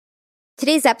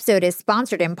Today's episode is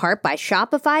sponsored in part by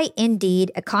Shopify,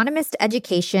 Indeed, Economist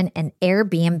Education, and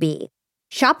Airbnb.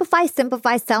 Shopify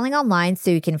simplifies selling online so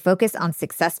you can focus on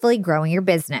successfully growing your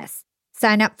business.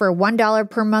 Sign up for a $1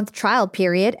 per month trial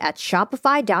period at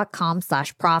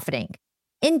shopify.com/profiting.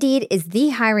 Indeed is the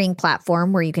hiring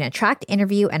platform where you can attract,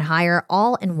 interview, and hire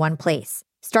all in one place.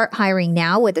 Start hiring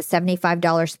now with a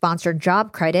 $75 sponsored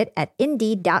job credit at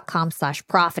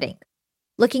indeed.com/profiting.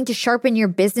 Looking to sharpen your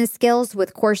business skills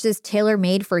with courses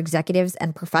tailor-made for executives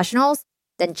and professionals?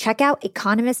 Then check out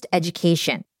Economist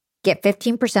Education. Get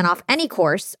 15% off any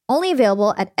course, only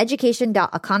available at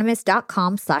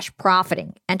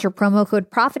education.economist.com/profiting. Enter promo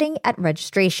code profiting at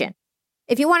registration.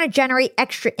 If you want to generate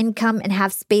extra income and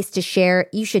have space to share,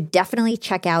 you should definitely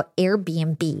check out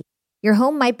Airbnb. Your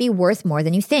home might be worth more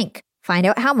than you think. Find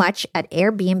out how much at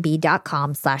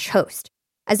airbnb.com/host.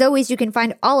 As always, you can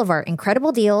find all of our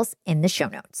incredible deals in the show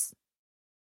notes.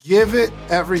 Give it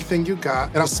everything you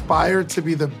got and aspire to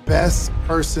be the best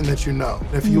person that you know.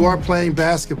 If you are playing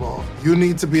basketball, you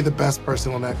need to be the best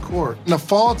person on that court. In the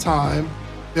fall time,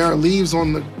 there are leaves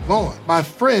on the lawn. My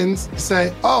friends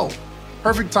say, oh,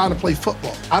 perfect time to play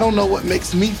football. I don't know what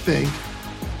makes me think,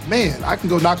 man, I can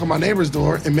go knock on my neighbor's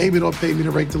door and maybe they'll pay me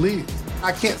to rake the leaves.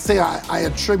 I can't say I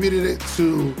attributed it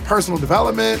to personal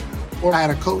development or I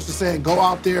had a coach that's saying, go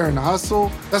out there and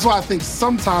hustle. That's why I think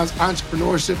sometimes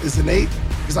entrepreneurship is innate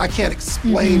because I can't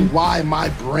explain why my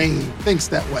brain thinks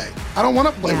that way. I don't want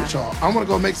to play with y'all. I want to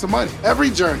go make some money. Every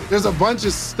journey, there's a bunch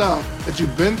of stuff that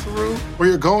you've been through or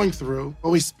you're going through, but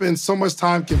we spend so much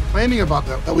time complaining about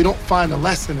that we don't find a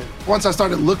lesson in it. Once I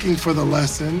started looking for the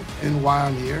lesson and why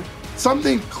I'm here,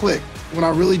 something clicked when I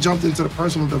really jumped into the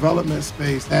personal development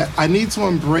space that I need to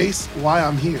embrace why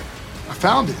I'm here. I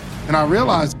found it and I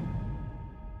realized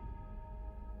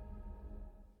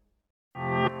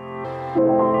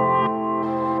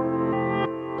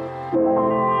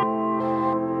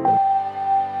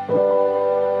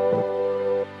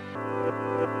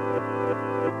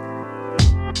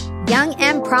Young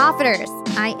and Profiters,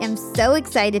 I am so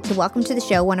excited to welcome to the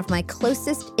show one of my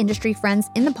closest industry friends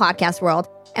in the podcast world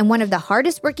and one of the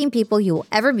hardest working people you will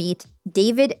ever meet,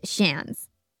 David Shands.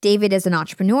 David is an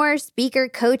entrepreneur, speaker,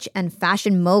 coach, and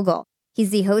fashion mogul. He's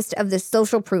the host of the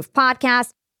Social Proof podcast,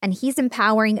 and he's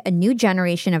empowering a new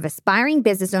generation of aspiring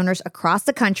business owners across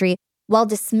the country while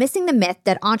dismissing the myth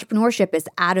that entrepreneurship is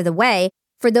out of the way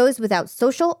for those without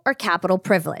social or capital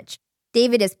privilege.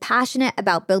 David is passionate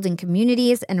about building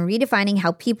communities and redefining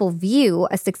how people view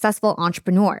a successful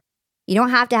entrepreneur. You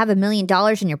don't have to have $1 million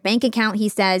in your bank account, he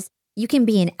says. You can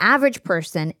be an average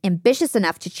person, ambitious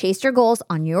enough to chase your goals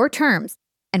on your terms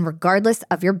and regardless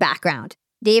of your background.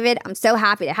 David, I'm so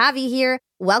happy to have you here.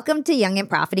 Welcome to Young and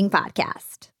Profiting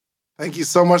Podcast. Thank you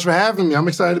so much for having me. I'm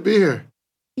excited to be here.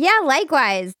 Yeah,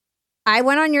 likewise. I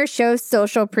went on your show,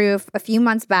 Social Proof, a few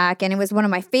months back, and it was one of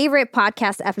my favorite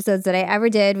podcast episodes that I ever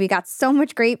did. We got so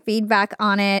much great feedback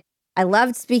on it. I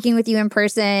loved speaking with you in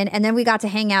person, and then we got to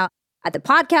hang out at the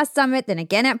Podcast Summit, then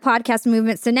again at Podcast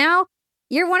Movement. So now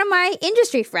you're one of my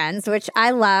industry friends, which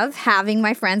I love having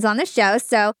my friends on the show.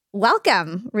 So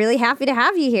welcome. Really happy to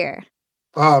have you here.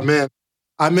 Oh, man.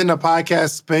 I'm in the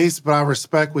podcast space, but I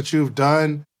respect what you've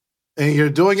done. And you're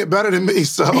doing it better than me.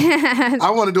 So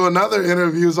I want to do another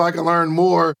interview so I can learn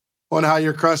more on how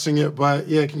you're crushing it. But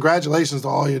yeah, congratulations to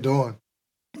all you're doing.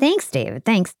 Thanks, David.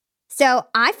 Thanks. So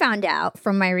I found out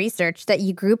from my research that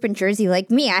you grew up in Jersey like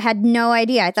me. I had no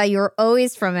idea. I thought you were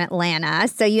always from Atlanta.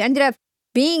 So you ended up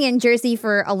being in Jersey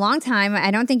for a long time. I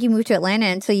don't think you moved to Atlanta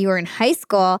until you were in high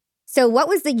school. So what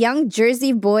was the young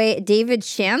Jersey boy David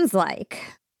Shands like?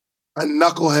 A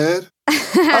knucklehead.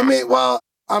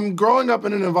 I'm growing up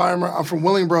in an environment, I'm from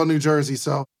Willingboro, New Jersey,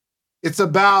 so it's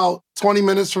about 20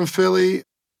 minutes from Philly,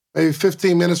 maybe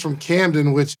 15 minutes from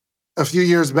Camden, which a few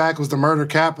years back was the murder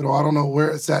capital. I don't know where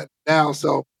it's at now.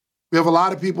 So we have a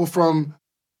lot of people from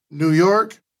New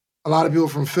York, a lot of people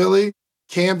from Philly,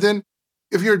 Camden.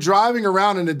 If you're driving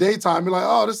around in the daytime, you're like,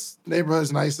 oh, this neighborhood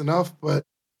is nice enough, but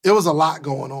it was a lot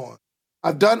going on.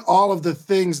 I've done all of the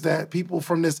things that people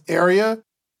from this area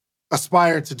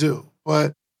aspire to do,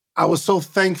 but I was so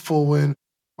thankful when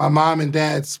my mom and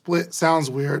dad split.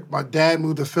 Sounds weird. My dad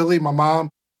moved to Philly. My mom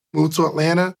moved to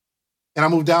Atlanta. And I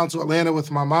moved down to Atlanta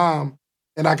with my mom.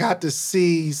 And I got to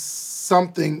see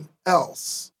something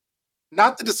else.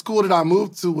 Not that the school that I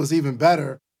moved to was even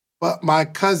better, but my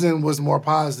cousin was more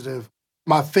positive.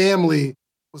 My family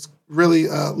was really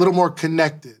a little more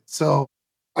connected. So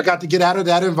I got to get out of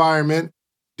that environment,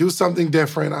 do something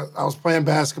different. I was playing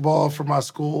basketball for my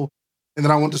school. And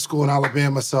then I went to school in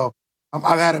Alabama. So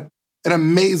I've had an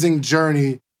amazing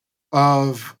journey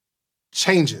of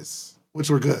changes, which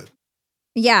were good.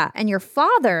 Yeah. And your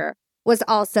father was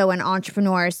also an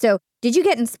entrepreneur. So did you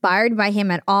get inspired by him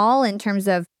at all in terms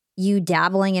of you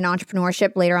dabbling in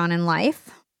entrepreneurship later on in life?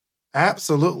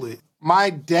 Absolutely. My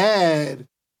dad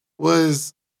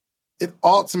was an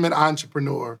ultimate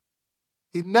entrepreneur.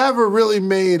 He never really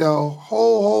made a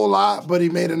whole lot, but he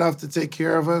made enough to take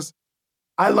care of us.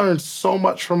 I learned so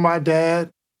much from my dad.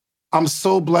 I'm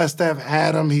so blessed to have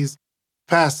had him. He's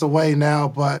passed away now,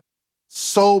 but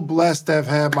so blessed to have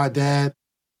had my dad.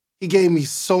 He gave me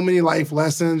so many life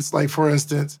lessons. Like, for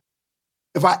instance,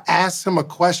 if I asked him a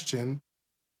question,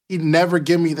 he'd never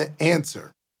give me the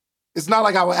answer. It's not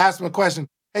like I would ask him a question,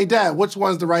 hey, Dad, which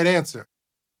one's the right answer?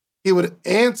 He would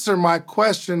answer my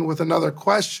question with another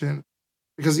question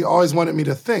because he always wanted me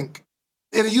to think.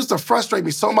 And it used to frustrate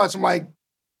me so much. I'm like,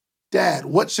 Dad,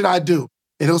 what should I do?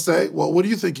 And he'll say, well, what do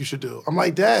you think you should do? I'm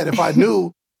like, Dad, if I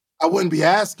knew, I wouldn't be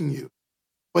asking you.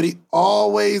 But he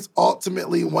always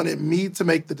ultimately wanted me to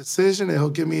make the decision, and he'll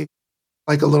give me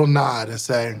like a little nod and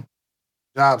say, good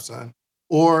job, son.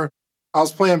 Or I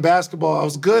was playing basketball. I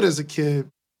was good as a kid,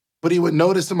 but he would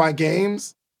notice in my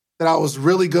games that I was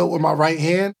really good with my right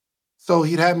hand. So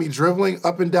he'd have me dribbling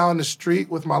up and down the street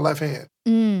with my left hand,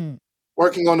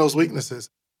 working on those weaknesses.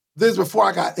 This is before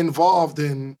I got involved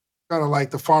in kind of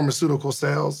like the pharmaceutical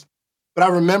sales. But I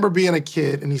remember being a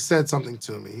kid, and he said something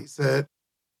to me. He said,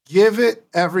 give it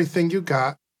everything you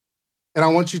got, and I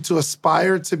want you to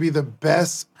aspire to be the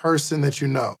best person that you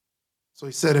know. So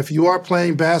he said, if you are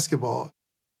playing basketball,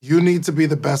 you need to be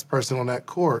the best person on that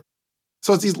court.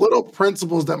 So it's these little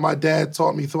principles that my dad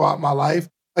taught me throughout my life.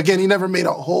 Again, he never made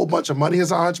a whole bunch of money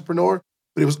as an entrepreneur,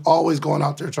 but he was always going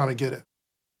out there trying to get it.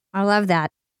 I love that.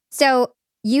 So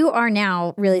you are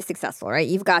now really successful, right?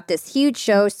 You've got this huge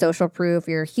show, Social Proof.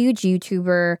 You're a huge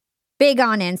YouTuber, big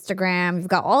on Instagram. You've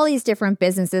got all these different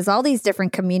businesses, all these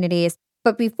different communities.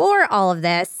 But before all of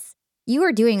this, you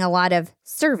were doing a lot of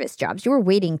service jobs. You were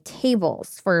waiting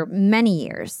tables for many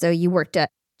years. So you worked at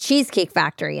Cheesecake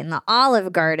Factory and the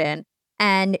Olive Garden,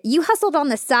 and you hustled on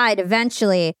the side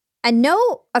eventually. And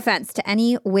no offense to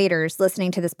any waiters listening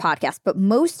to this podcast, but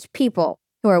most people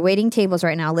who are waiting tables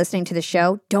right now listening to the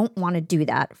show don't want to do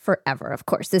that forever. Of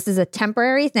course, this is a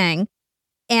temporary thing.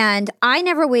 And I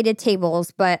never waited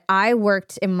tables, but I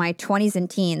worked in my 20s and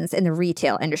teens in the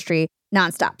retail industry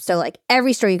nonstop. So like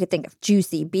every store you could think of,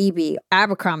 Juicy, BB,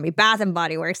 Abercrombie, Bath and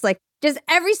Body Works, like just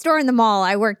every store in the mall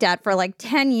I worked at for like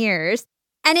 10 years.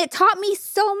 And it taught me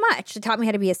so much. It taught me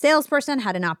how to be a salesperson,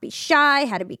 how to not be shy,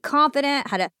 how to be confident,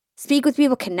 how to speak with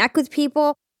people, connect with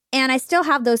people. And I still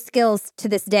have those skills to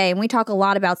this day. And we talk a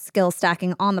lot about skill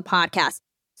stacking on the podcast.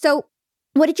 So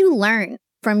what did you learn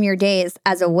from your days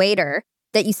as a waiter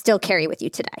that you still carry with you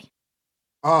today?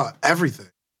 Everything.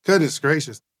 Goodness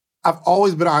gracious. I've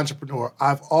always been an entrepreneur.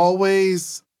 I've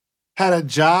always had a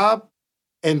job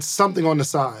and something on the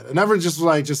side. I never just was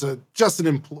like just an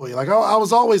employee. Like I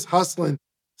was always hustling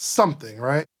something,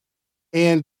 right?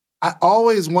 And I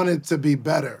always wanted to be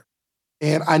better.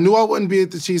 And I knew I wouldn't be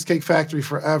at the Cheesecake Factory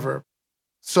forever.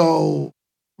 So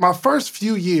my first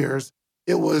few years,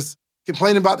 it was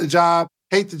complaining about the job,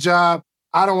 hate the job,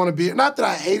 I don't want to be here. Not that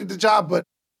I hated the job, but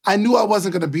I knew I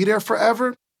wasn't going to be there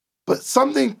forever. But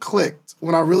something clicked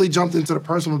when I really jumped into the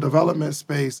personal development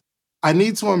space. I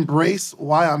need to embrace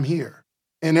why I'm here.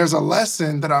 And there's a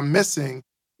lesson that I'm missing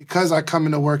because I come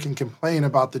into work and complain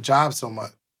about the job so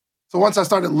much. So once I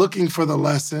started looking for the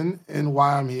lesson and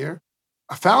why I'm here,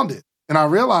 I found it. And I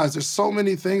realized there's so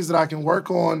many things that I can work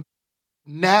on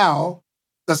now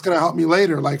that's going to help me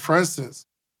later. Like, for instance,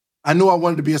 I knew I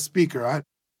wanted to be a speaker. I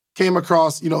came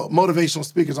across, motivational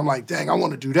speakers. I'm like, dang, I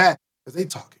want to do that because they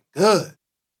talking good.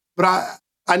 But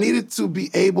I needed to be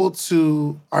able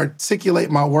to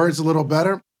articulate my words a little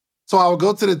better. So I would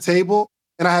go to the table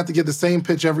and I had to get the same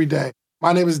pitch every day.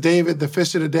 My name is David. The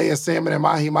fish of the day is salmon and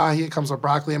mahi-mahi. It comes with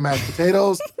broccoli and mashed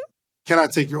potatoes. Can I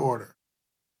take your order?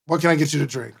 What can I get you to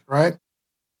drink, right?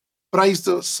 But I used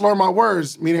to slur my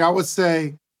words, meaning I would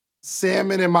say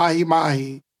salmon and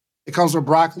mahi-mahi. It comes with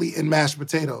broccoli and mashed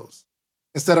potatoes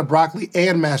instead of broccoli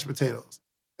and mashed potatoes.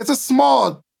 It's a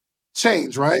small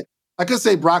change, right? I could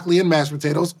say broccoli and mashed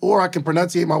potatoes, or I can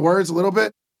pronunciate my words a little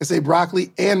bit and say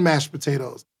broccoli and mashed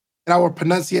potatoes. And I would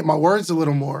pronunciate my words a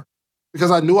little more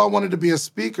because I knew I wanted to be a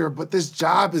speaker, but this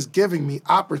job is giving me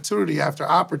opportunity after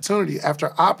opportunity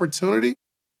after opportunity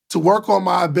to work on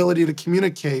my ability to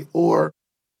communicate. Or,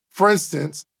 for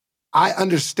instance, I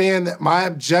understand that my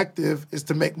objective is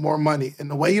to make more money.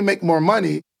 And the way you make more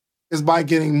money is by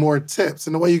getting more tips.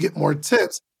 And the way you get more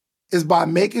tips is by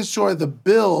making sure the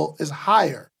bill is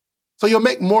higher. So you'll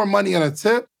make more money on a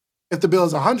tip if the bill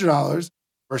is $100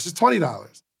 versus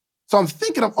 $20. So I'm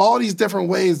thinking of all these different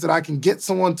ways that I can get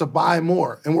someone to buy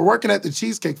more. And we're working at the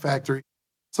Cheesecake Factory.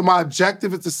 So my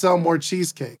objective is to sell more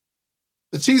cheesecake.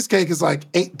 The cheesecake is like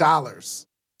 $8, $7,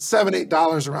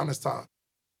 $8 around this time.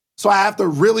 So I have to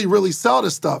really, really sell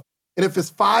this stuff. And if it's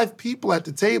 5 people at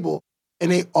the table and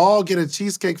they all get a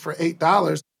cheesecake for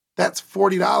 $8, that's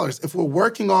 $40. If we're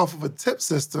working off of a tip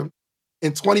system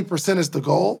and 20% is the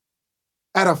goal,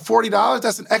 at a $40,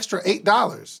 that's an extra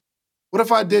 $8. What if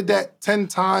I did that 10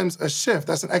 times a shift?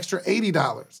 That's an extra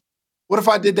 $80. What if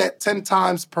I did that 10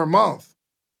 times per month?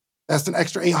 That's an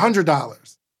extra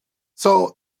 $800.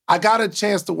 So I got a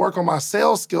chance to work on my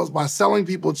sales skills by selling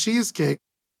people cheesecake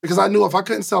because I knew if I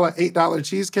couldn't sell an $8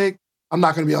 cheesecake, I'm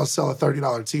not going to be able to sell a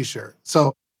 $30 t-shirt.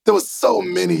 So there was so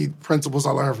many principles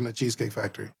I learned from the Cheesecake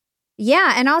Factory.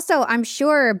 Yeah. And also, I'm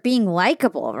sure being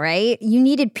likable, right? You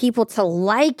needed people to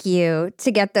like you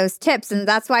to get those tips. And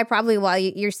that's why probably why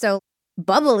you're so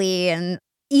bubbly and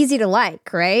easy to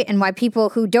like, right? And why people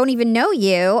who don't even know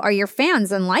you are your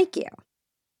fans and like you.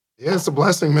 Yeah, it's a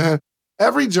blessing, man.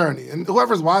 Every journey, and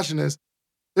whoever's watching this,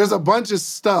 there's a bunch of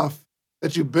stuff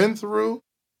that you've been through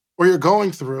or you're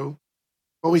going through,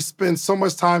 but we spend so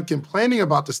much time complaining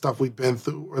about the stuff we've been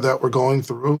through or that we're going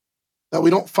through that we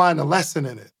don't find a lesson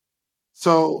in it.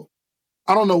 So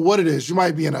I don't know what it is. You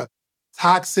might be in a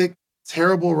toxic,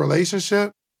 terrible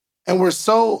relationship, and we're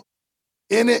so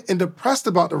in it and depressed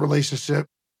about the relationship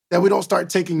that we don't start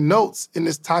taking notes in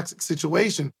this toxic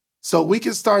situation. So we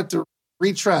can start to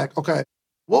retract, okay,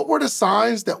 what were the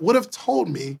signs that would have told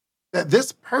me that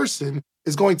this person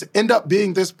is going to end up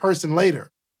being this person later?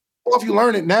 Well, if you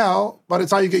learn it now, by the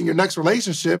time you get in your next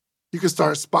relationship, you can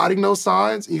start spotting those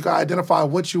signs and you can identify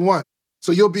what you want.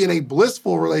 So you'll be in a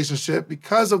blissful relationship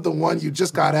because of the one you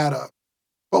just got out of.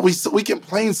 But we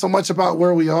complain so much about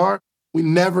where we are, we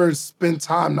never spend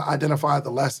time to identify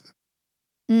the lesson.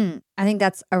 I think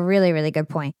that's a really, really good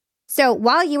point. So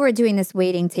while you were doing this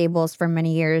waiting tables for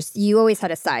many years, you always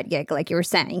had a side gig, like you were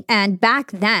saying. And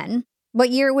back then, what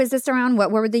year was this around?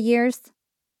 What were the years?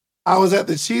 I was at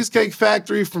the Cheesecake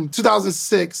Factory from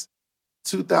 2006,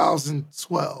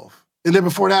 2012. And then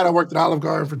before that, I worked at Olive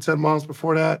Garden for 10 months.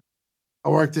 Before that, I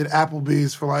worked at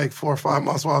Applebee's for like 4 or 5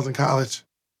 months while I was in college.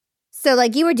 So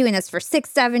like you were doing this for 6,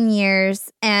 7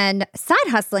 years, and side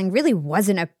hustling really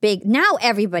wasn't a big, now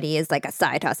everybody is like a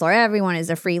side hustler. Everyone is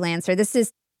a freelancer. This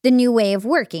is the new way of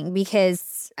working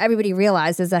because everybody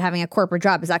realizes that having a corporate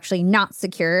job is actually not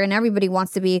secure and everybody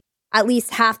wants to be at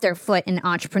least half their foot in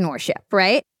entrepreneurship,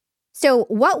 right? So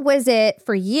what was it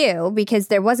for you? Because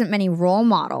there wasn't many role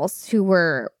models who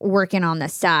were working on the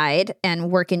side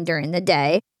and working during the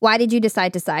day. Why did you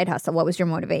decide to side hustle? What was your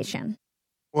motivation?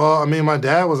 Well, I mean, my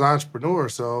dad was an entrepreneur,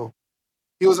 so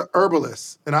he was an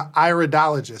herbalist and an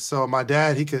iridologist. So my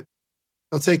dad,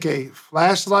 he'll take a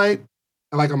flashlight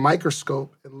and like a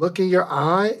microscope and look in your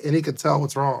eye and he could tell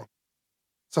what's wrong.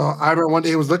 So I remember one day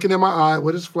he was looking in my eye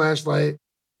with his flashlight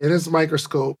and his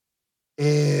microscope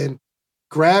and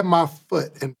grabbed my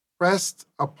foot and pressed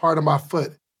a part of my foot.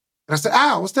 And I said,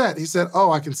 ow, what's that? He said,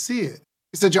 oh, I can see it.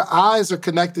 He said, your eyes are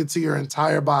connected to your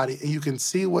entire body and you can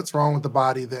see what's wrong with the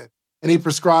body then. And he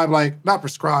prescribed, not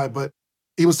prescribed, but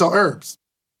he would sell herbs.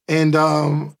 And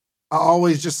I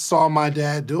always just saw my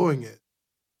dad doing it.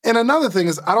 And another thing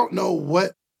is, I don't know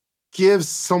what gives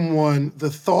someone the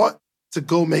thought to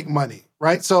go make money,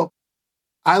 right? So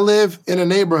I live in a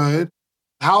neighborhood,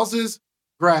 houses,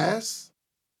 grass,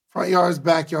 front yards,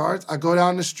 backyards. I go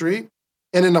down the street,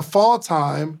 and in the fall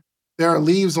time, there are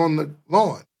leaves on the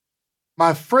lawn.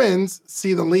 My friends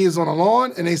see the leaves on the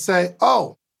lawn, and they say,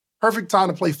 oh, perfect time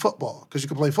to play football, because you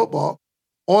can play football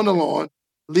on the lawn.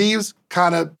 Leaves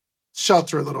kind of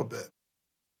shelter a little bit.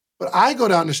 But I go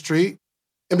down the street,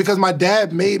 and because my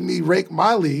dad made me rake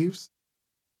my leaves,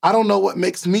 I don't know what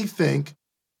makes me think,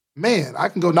 man, I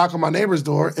can go knock on my neighbor's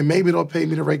door and maybe they'll pay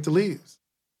me to rake the leaves.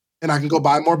 And I can go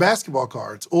buy more basketball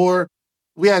cards. Or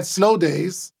we had snow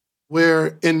days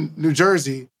where in New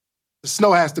Jersey, the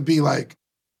snow has to be like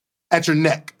at your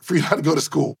neck for you not to go to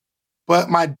school. But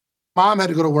my mom had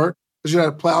to go to work because you had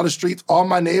to plow the streets. All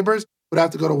my neighbors would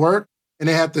have to go to work and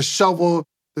they had to shovel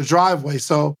the driveway.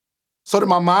 So that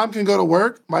my mom can go to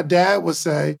work, my dad would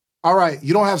say, all right,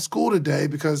 you don't have school today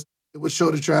because it would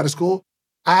show that you're out of school.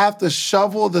 I have to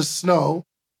shovel the snow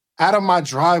out of my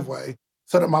driveway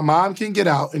so that my mom can get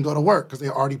out and go to work because they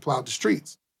already plowed the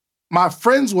streets. My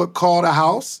friends would call the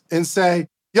house and say,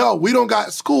 yo, we don't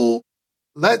got school.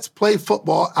 Let's play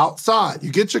football outside.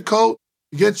 You get your coat,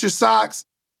 you get your socks,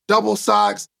 double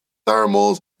socks,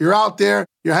 thermals. You're out there,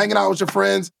 you're hanging out with your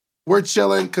friends. We're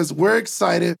chilling because we're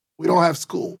excited. We don't have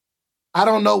school. I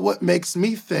don't know what makes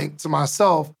me think to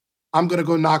myself, I'm going to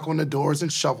go knock on the doors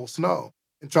and shovel snow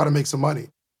and try to make some money.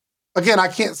 Again, I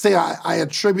can't say I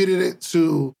attributed it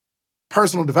to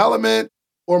personal development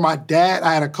or my dad.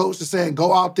 I had a coach that's saying,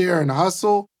 go out there and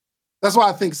hustle. That's why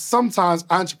I think sometimes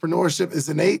entrepreneurship is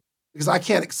innate, because I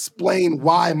can't explain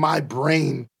why my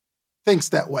brain thinks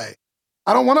that way.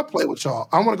 I don't want to play with y'all.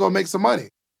 I want to go make some money.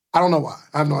 I don't know why.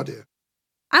 I have no idea.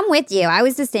 I'm with you. I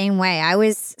was the same way. I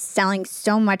was selling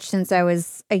so much since I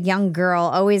was a young girl,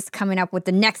 always coming up with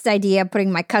the next idea,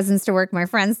 putting my cousins to work, my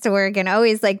friends to work, and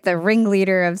always like the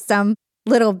ringleader of some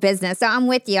little business. So I'm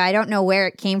with you. I don't know where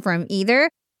it came from either.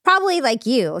 Probably like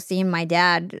you, seeing my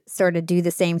dad sort of do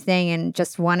the same thing and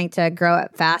just wanting to grow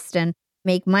up fast and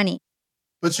make money.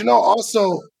 But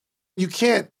also, you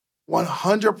can't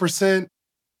 100%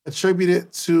 attribute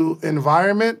it to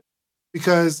environment,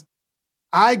 because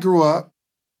I grew up,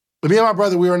 me and my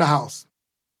brother, we were in the house.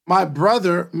 My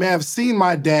brother may have seen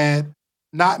my dad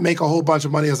not make a whole bunch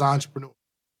of money as an entrepreneur.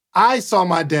 I saw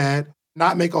my dad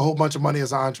not make a whole bunch of money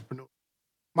as an entrepreneur.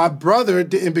 My brother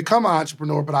didn't become an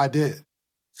entrepreneur, but I did.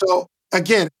 So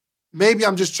again, maybe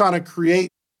I'm just trying to create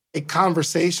a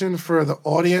conversation for the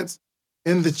audience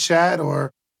in the chat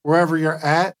or wherever you're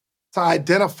at to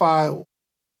identify,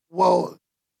 well,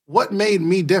 what made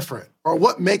me different or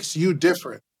what makes you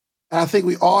different? And I think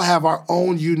we all have our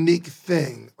own unique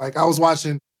thing. Like, I was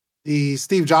watching the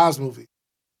Steve Jobs movie.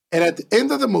 And at the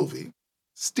end of the movie,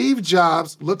 Steve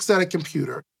Jobs looks at a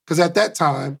computer, because at that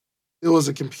time, there was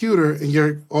a computer, and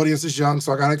your audience is young,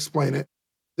 so I got to explain it.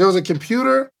 There was a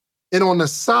computer, and on the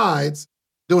sides,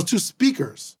 there was 2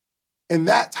 speakers. And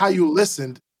that's how you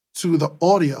listened to the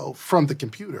audio from the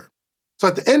computer. So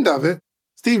at the end of it,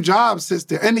 Steve Jobs sits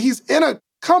there, and he's in a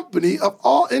company of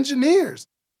all engineers.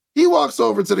 He walks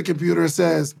over to the computer and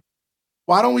says,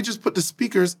 why don't we just put the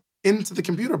speakers into the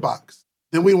computer box?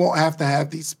 Then we won't have to have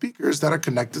these speakers that are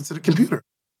connected to the computer.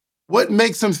 What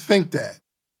makes him think that?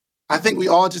 I think we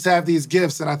all just have these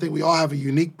gifts, and I think we all have a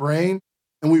unique brain,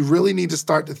 and we really need to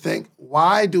start to think,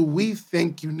 why do we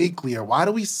think uniquely, or why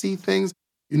do we see things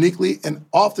uniquely? And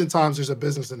oftentimes there's a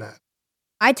business in that.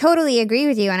 I totally agree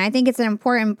with you. And I think it's an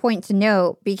important point to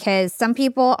note, because some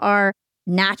people are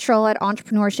natural at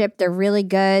entrepreneurship. They're really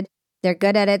good. They're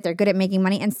good at it. They're good at making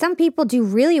money. And some people do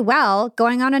really well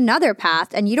going on another path.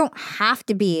 And you don't have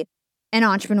to be an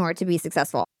entrepreneur to be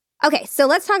successful. Okay, so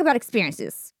let's talk about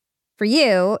experiences. For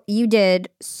you, you did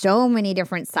so many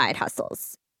different side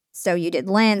hustles. So you did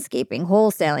landscaping,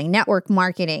 wholesaling, network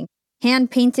marketing,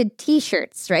 hand-painted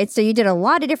t-shirts, right? So you did a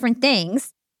lot of different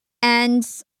things. And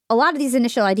a lot of these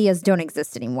initial ideas don't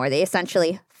exist anymore. They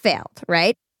essentially failed,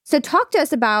 right? So talk to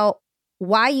us about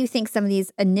why you think some of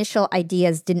these initial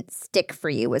ideas didn't stick for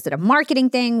you. Was it a marketing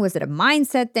thing? Was it a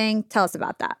mindset thing? Tell us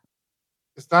about that.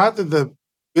 It's not that the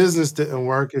business didn't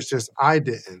work. It's just I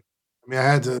didn't. I mean, I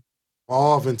had to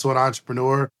evolve into an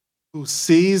entrepreneur who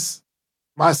sees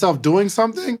myself doing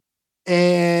something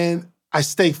and I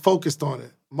stay focused on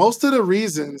it. Most of the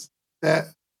reasons that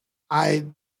I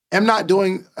am not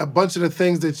doing a bunch of the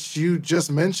things that you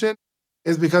just mentioned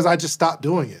is because I just stopped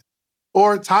doing it.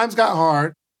 Or times got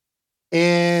hard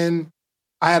and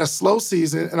I had a slow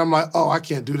season and I'm like, oh, I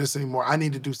can't do this anymore. I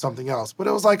need to do something else. But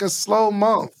it was like a slow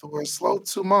month or a slow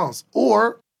 2 months.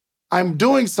 Or I'm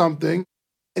doing something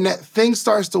and that thing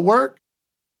starts to work,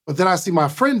 but then I see my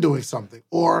friend doing something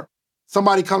or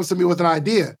somebody comes to me with an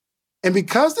idea. And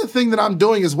because the thing that I'm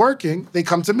doing is working, they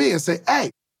come to me and say, hey,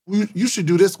 you should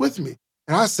do this with me.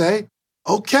 And I say,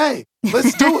 okay,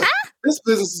 let's do it. This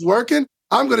business is working.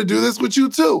 I'm going to do this with you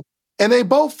too. And they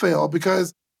both fail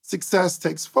because success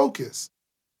takes focus.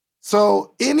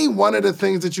 So any one of the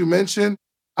things that you mentioned,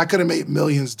 I could have made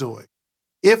millions doing.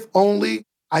 If only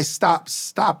I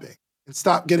stopping and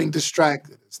stop getting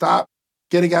distracted, stop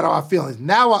getting out of my feelings.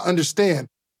 Now I understand.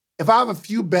 If I have a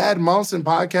few bad months in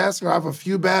podcasting, or I have a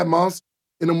few bad months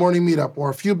in the morning meetup, or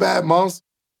a few bad months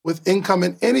with income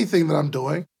in anything that I'm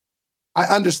doing, I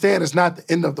understand it's not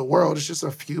the end of the world. It's just a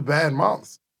few bad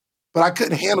months. But I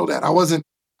couldn't handle that. I wasn't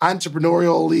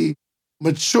entrepreneurially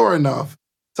mature enough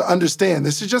to understand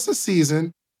this is just a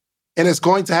season and it's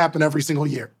going to happen every single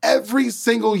year. Every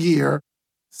single year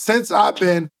since I've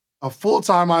been a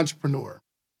full-time entrepreneur,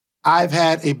 I've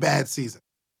had a bad season.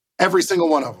 Every single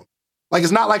one of them. Like,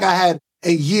 it's not like I had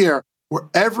a year where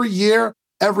every year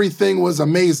everything was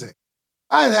amazing.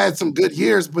 I've had some good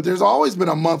years, but there's always been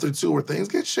a month or two where things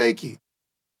get shaky.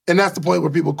 And that's the point where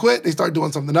people quit. They start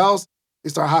doing something else. They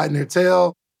start hiding their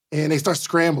tail and they start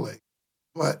scrambling.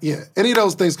 But yeah, any of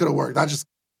those things could have worked.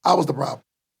 I was the problem.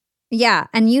 Yeah.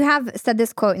 And you have said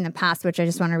this quote in the past, which I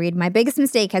just want to read. My biggest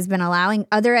mistake has been allowing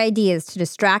other ideas to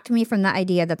distract me from the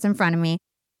idea that's in front of me.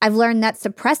 I've learned that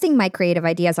suppressing my creative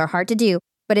ideas are hard to do,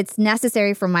 but it's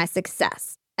necessary for my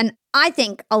success. And I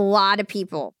think a lot of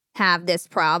people have this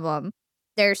problem.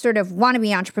 They're sort of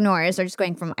wannabe entrepreneurs. They're just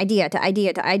going from idea to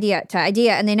idea to idea to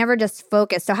idea, and they never just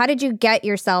focus. So how did you get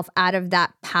yourself out of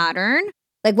that pattern?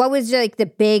 Like, what was like the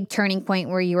big turning point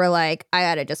where you were like, I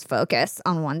gotta just focus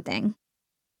on one thing?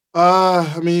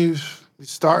 You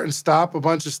start and stop a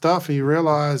bunch of stuff and you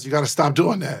realize you got to stop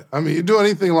doing that. I mean, you do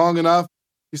anything long enough,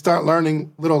 you start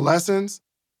learning little lessons.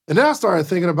 And then I started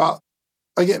thinking about,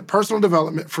 again, personal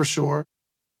development for sure.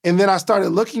 And then I started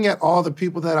looking at all the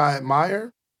people that I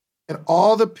admire, and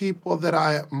all the people that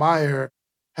I admire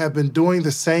have been doing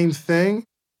the same thing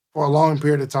for a long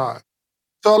period of time.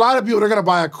 So a lot of people, they're going to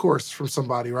buy a course from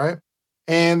somebody, right?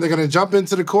 And they're going to jump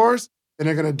into the course and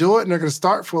they're going to do it and they're going to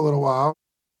start for a little while,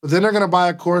 but then they're going to buy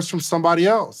a course from somebody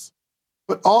else.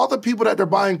 But all the people that they're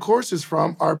buying courses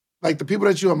from are like the people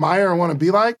that you admire and want to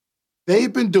be like.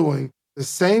 They've been doing the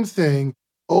same thing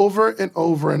over and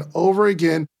over and over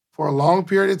again for a long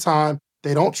period of time.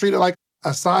 They don't treat it like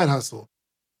a side hustle.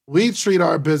 We treat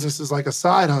our businesses like a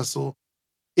side hustle.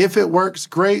 If it works,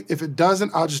 great. If it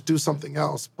doesn't, I'll just do something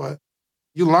else. But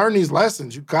you learn these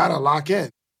lessons. You got to lock in.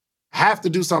 Have to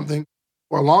do something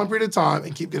for a long period of time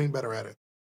and keep getting better at it.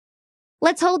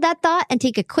 Let's hold that thought and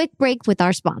take a quick break with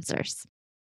our sponsors.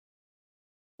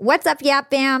 What's up,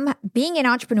 Yap Fam? Being an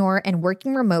entrepreneur and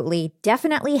working remotely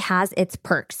definitely has its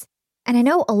perks. And I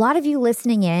know a lot of you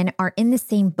listening in are in the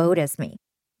same boat as me.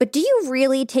 But do you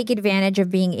really take advantage of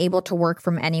being able to work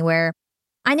from anywhere?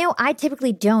 I know I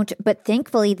typically don't, but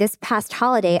thankfully this past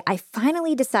holiday, I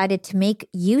finally decided to make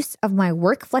use of my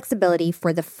work flexibility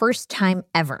for the first time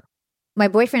ever. My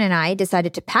boyfriend and I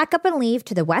decided to pack up and leave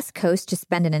to the West Coast to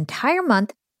spend an entire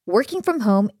month working from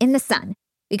home in the sun.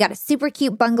 We got a super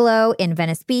cute bungalow in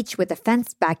Venice Beach with a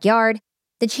fenced backyard.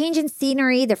 The change in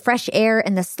scenery, the fresh air,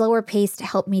 and the slower pace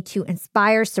helped me to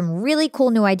inspire some really cool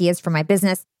new ideas for my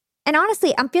business. And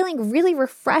honestly, I'm feeling really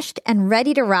refreshed and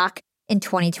ready to rock in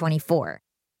 2024.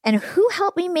 And who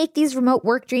helped me make these remote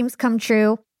work dreams come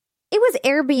true? It was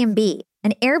Airbnb.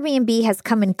 And Airbnb has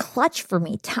come in clutch for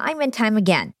me time and time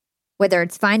again. Whether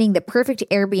it's finding the perfect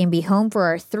Airbnb home for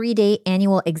our 3-day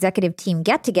annual executive team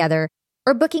get-together,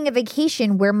 or booking a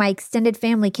vacation where my extended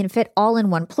family can fit all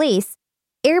in one place,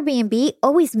 Airbnb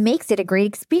always makes it a great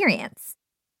experience.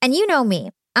 And you know me,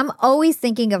 I'm always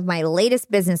thinking of my latest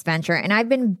business venture, and I've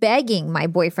been begging my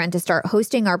boyfriend to start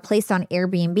hosting our place on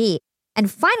Airbnb.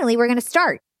 And finally, we're going to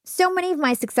start. So many of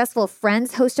my successful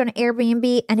friends host on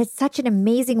Airbnb, and it's such an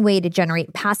amazing way to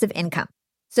generate passive income.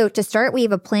 So to start, we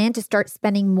have a plan to start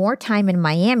spending more time in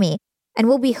Miami, and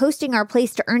we'll be hosting our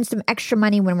place to earn some extra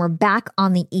money when we're back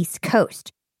on the East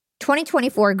Coast.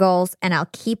 2024 goals, and I'll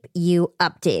keep you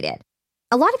updated.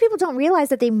 A lot of people don't realize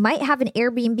that they might have an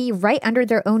Airbnb right under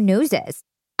their own noses.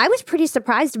 I was pretty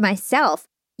surprised myself.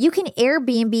 You can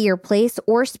Airbnb your place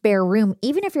or spare room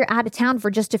even if you're out of town for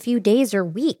just a few days or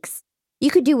weeks. You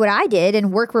could do what I did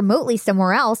and work remotely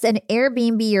somewhere else and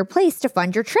Airbnb your place to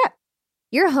fund your trip.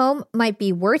 Your home might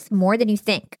be worth more than you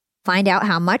think. Find out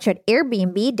how much at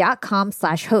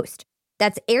airbnb.com/host.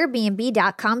 That's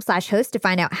airbnb.com/host to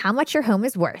find out how much your home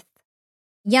is worth.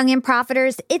 Young and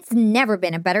profiters, it's never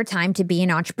been a better time to be an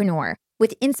entrepreneur.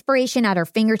 With inspiration at our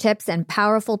fingertips and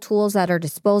powerful tools at our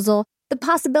disposal, the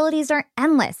possibilities are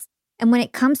endless. And when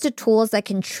it comes to tools that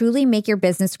can truly make your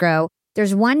business grow,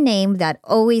 there's one name that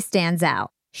always stands out: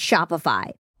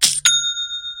 Shopify.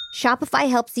 Shopify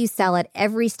helps you sell at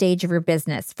every stage of your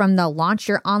business, from the launch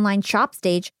your online shop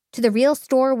stage to the real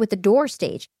store with the door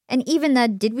stage, and even the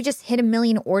did we just hit a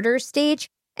million orders stage?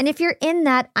 And if you're in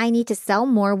that I need to sell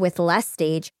more with less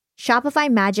stage, Shopify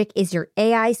Magic is your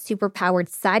AI superpowered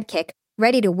sidekick,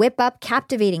 ready to whip up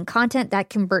captivating content that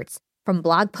converts from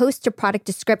blog posts to product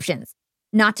descriptions.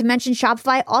 Not to mention,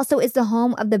 Shopify also is the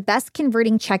home of the best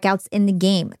converting checkouts in the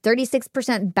game,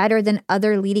 36% better than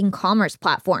other leading commerce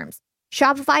platforms.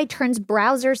 Shopify turns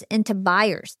browsers into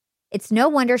buyers. It's no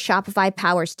wonder Shopify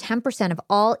powers 10% of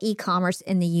all e-commerce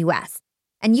in the US.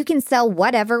 And you can sell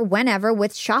whatever, whenever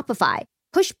with Shopify.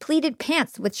 Push pleated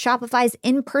pants with Shopify's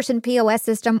in-person POS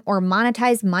system or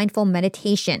monetize mindful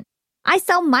meditation. I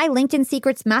sell my LinkedIn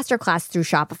Secrets Masterclass through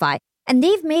Shopify, and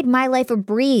they've made my life a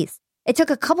breeze. It took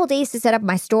a couple days to set up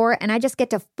my store, and I just get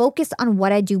to focus on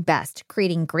what I do best,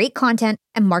 creating great content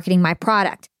and marketing my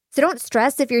product. So don't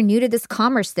stress if you're new to this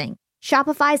commerce thing.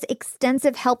 Shopify's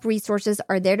extensive help resources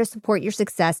are there to support your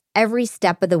success every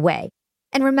step of the way.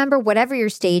 And remember, whatever your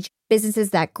stage, businesses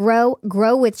that grow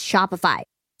with Shopify.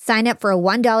 Sign up for a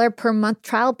 $1 per month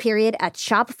trial period at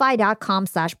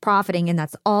shopify.com/profiting, and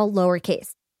that's all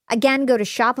lowercase. Again, go to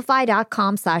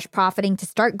shopify.com/profiting to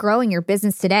start growing your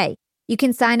business today. You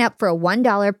can sign up for a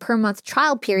 $1 per month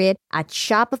trial period at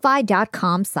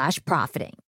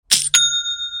shopify.com/profiting.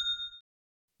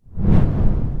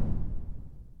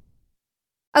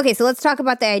 Okay, so let's talk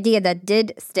about the idea that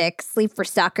did stick, Sleep for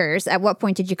Suckers. At what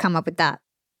point did you come up with that?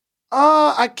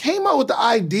 I came up with the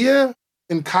idea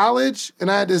in college,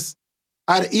 and I had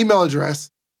an email address,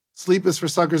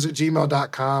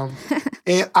 sleepisforsuckers@gmail.com.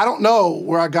 And I don't know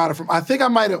where I got it from. I think I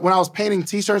might have, when I was painting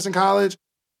t-shirts in college,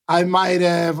 I might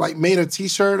have like made a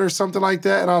t-shirt or something like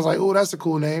that. And I was like, oh, that's a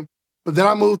cool name. But then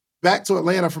I moved back to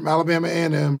Atlanta from Alabama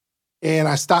A&M, and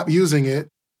I stopped using it.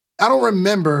 I don't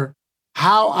remember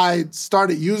how I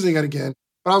started using it again,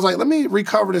 but I was like, let me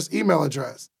recover this email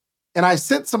address. And I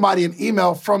sent somebody an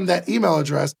email from that email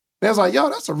address. And I was like, yo,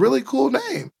 that's a really cool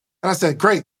name. And I said,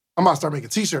 great, I'm about to start making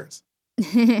t-shirts.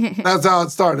 That's how it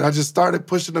started. I just started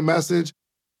pushing the message,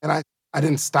 and I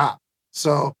didn't stop.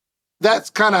 So that's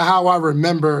kind of how I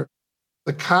remember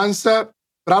the concept,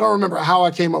 but I don't remember how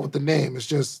I came up with the name. It's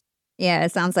just... Yeah,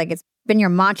 it sounds like it's been your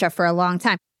mantra for a long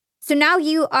time. So now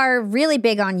you are really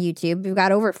big on YouTube. You've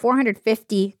got over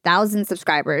 450,000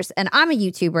 subscribers, and I'm a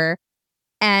YouTuber,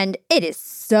 and it is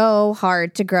so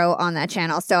hard to grow on that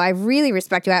channel. So I really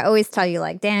respect you. I always tell you,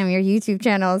 like, damn, your YouTube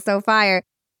channel is so fire.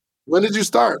 When did you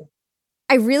start?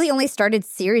 I really only started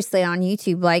seriously on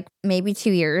YouTube like maybe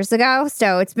 2 years ago.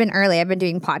 So it's been early. I've been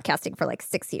doing podcasting for like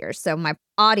 6 years. So my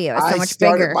audio is so much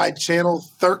bigger. I started my channel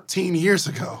 13 years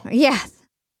ago. Yes.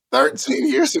 13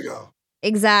 years ago.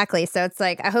 Exactly. So it's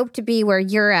like, I hope to be where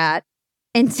you're at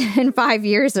in 5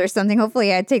 years or something.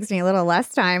 Hopefully it takes me a little less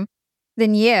time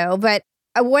than you. But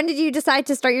when did you decide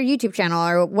to start your YouTube channel,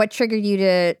 or what triggered you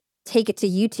to take it to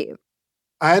YouTube?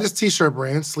 I had this t-shirt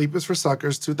brand, Sleep is for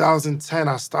Suckers. 2010,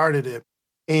 I started it.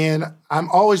 And I'm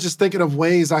always just thinking of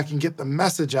ways I can get the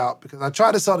message out, because I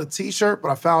tried to sell the t-shirt, but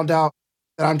I found out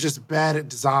that I'm just bad at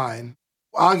design.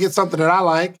 I'll get something that I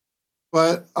like,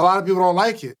 but a lot of people don't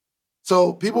like it.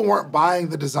 So people weren't buying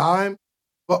the design.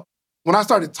 But when I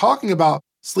started talking about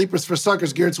Sleepers for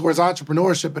Suckers geared towards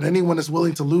entrepreneurship and anyone that's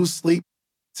willing to lose sleep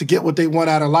to get what they want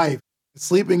out of life,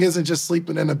 sleeping isn't just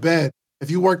sleeping in a bed.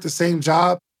 If you work the same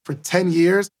job for 10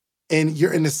 years and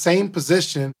you're in the same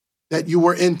position that you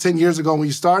were in 10 years ago when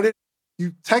you started,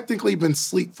 you've technically been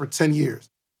asleep for 10 years.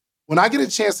 When I get a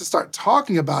chance to start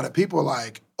talking about it, people are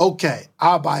like, okay,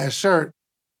 I'll buy a shirt.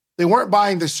 They weren't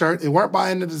buying the shirt. They weren't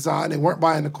buying the design. They weren't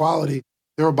buying the quality.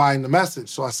 They were buying the message.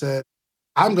 So I said,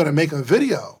 I'm going to make a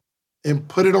video and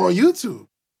put it on YouTube.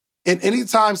 And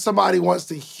anytime somebody wants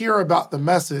to hear about the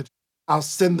message, I'll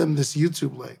send them this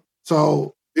YouTube link.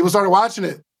 So people started watching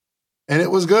it, and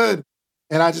it was good.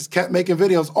 And I just kept making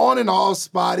videos on and off,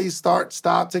 spotty, start,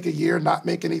 stop, take a year, not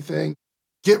make anything,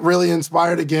 get really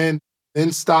inspired again,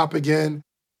 then stop again.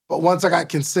 But once I got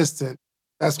consistent,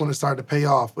 that's when it started to pay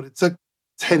off. But it took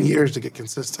 10 years to get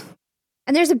consistent.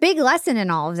 And there's a big lesson in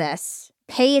all of this.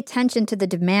 Pay attention to the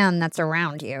demand that's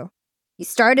around you. You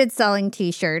started selling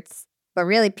t-shirts, but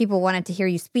really people wanted to hear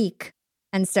you speak.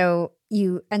 And so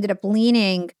you ended up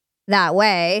leaning that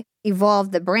way,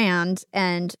 evolved the brand,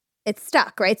 and it's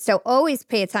stuck, right? So always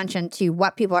pay attention to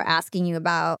what people are asking you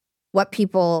about, what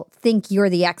people think you're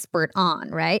the expert on,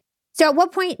 right? So at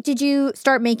what point did you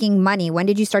start making money? When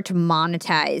did you start to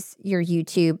monetize your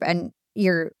YouTube and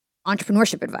your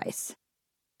entrepreneurship advice?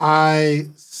 I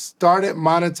started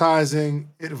monetizing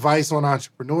advice on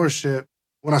entrepreneurship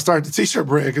when I started the t-shirt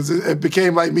brand, because it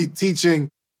became like me teaching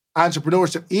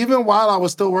entrepreneurship. Even while I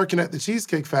was still working at the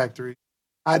Cheesecake Factory,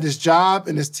 I had this job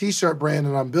and this t-shirt brand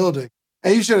that I'm building.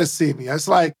 And you should have seen me. It's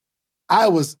like I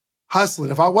was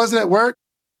hustling. If I wasn't at work,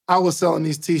 I was selling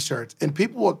these t-shirts. And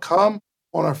people would come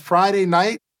on a Friday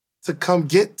night to come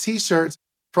get t-shirts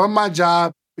from my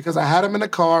job because I had them in the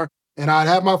car, and I'd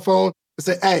have my phone and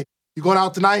say, hey, you going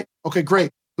out tonight? Okay, great.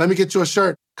 Let me get you a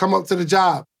shirt. Come up to the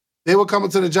job. They would come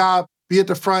up to the job, be at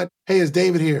the front. Hey, is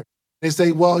David here? They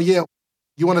say, well, yeah,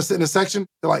 you want to sit in a section?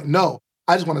 They're like, no,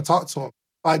 I just want to talk to him.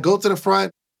 I go to the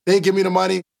front. They give me the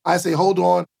money. I say, hold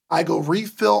on. I go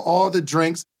refill all the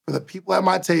drinks for the people at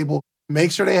my table,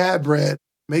 make sure they had bread,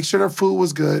 make sure their food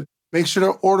was good, make sure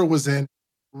their order was in,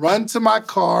 run to my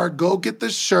car, go get the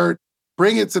shirt,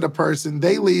 bring it to the person.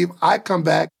 They leave. I come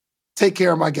back, take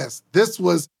care of my guests. This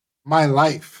was my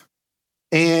life.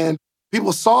 And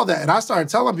people saw that. And I started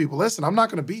telling people, listen, I'm not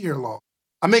going to be here long.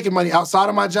 I'm making money outside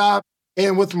of my job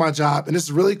and with my job. And this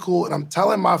is really cool. And I'm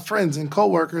telling my friends and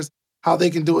coworkers how they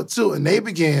can do it too. And they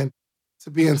began to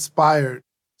be inspired.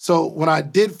 So when I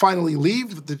did finally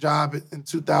leave the job in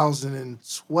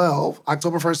 2012,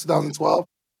 October 1st, 2012,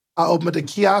 I opened a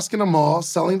kiosk in a mall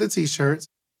selling the t-shirts.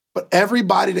 But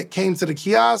everybody that came to the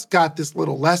kiosk got this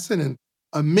little lesson and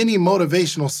a mini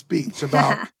motivational speech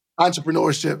about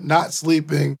entrepreneurship, not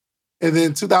sleeping. And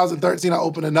then 2013, I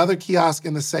opened another kiosk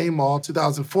in the same mall.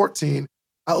 2014,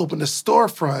 I opened a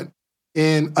storefront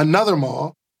in another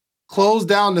mall, closed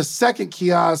down the second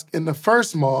kiosk in the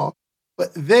first mall,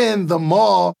 but then the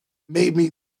mall made me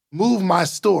move my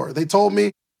store. They told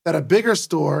me that a bigger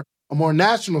store, a more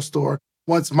national store,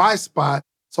 wants my spot,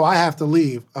 so I have to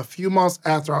leave a few months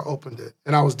after I opened it,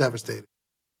 and I was devastated.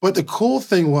 But the cool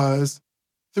thing was,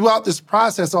 throughout this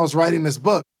process, I was writing this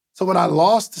book. So when I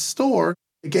lost the store,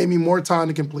 it gave me more time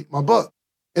to complete my book.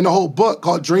 And the whole book,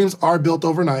 called Dreams Are Built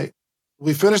Overnight,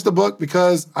 we finished the book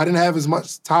because I didn't have as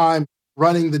much time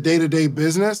running the day-to-day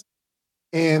business.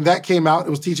 And that came out. It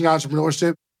was teaching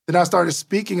entrepreneurship. Then I started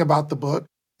speaking about the book.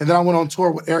 And then I went on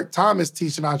tour with Eric Thomas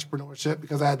teaching entrepreneurship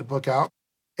because I had the book out.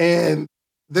 And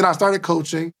then I started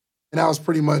coaching. And that was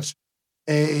pretty much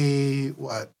a,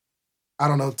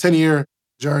 10-year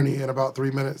journey in about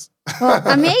 3 minutes. Well,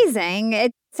 amazing.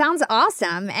 It sounds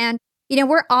awesome. And,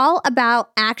 we're all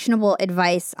about actionable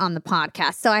advice on the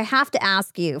podcast. So I have to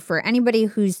ask you, for anybody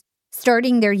who's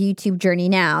starting their YouTube journey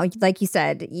now, like you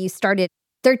said, you started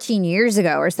 13 years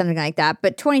ago or something like that,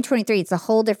 but 2023, it's a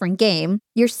whole different game.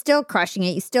 You're still crushing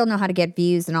it. You still know how to get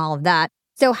views and all of that.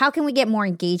 So how can we get more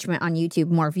engagement on YouTube,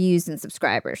 more views and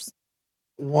subscribers?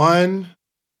 One,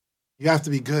 you have to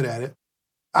be good at it.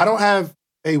 I don't have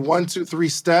a 1, 2, 3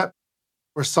 step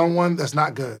for someone that's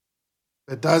not good,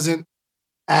 that doesn't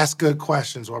ask good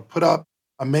questions or put up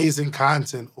amazing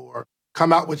content or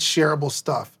come out with shareable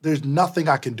stuff. There's nothing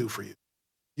I can do for you.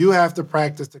 You have to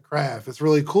practice the craft. It's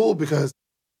really cool because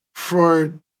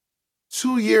for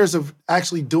 2 years of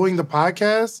actually doing the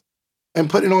podcast and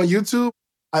putting it on YouTube,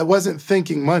 I wasn't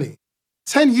thinking money.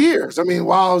 10 years.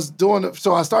 While I was doing it,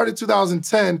 so I started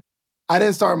 2010. I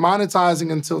didn't start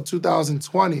monetizing until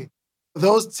 2020.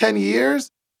 Those 10 years,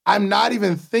 I'm not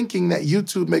even thinking that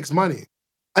YouTube makes money.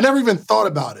 I never even thought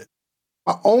about it.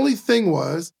 My only thing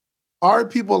was, are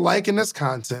people liking this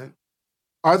content?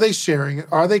 Are they sharing it?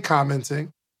 Are they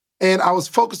commenting? And I was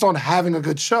focused on having a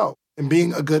good show and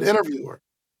being a good interviewer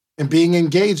and being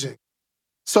engaging.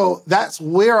 So that's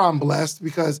where I'm blessed,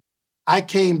 because I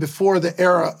came before the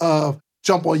era of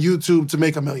jump on YouTube to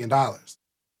make $1 million.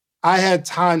 I had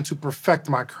time to perfect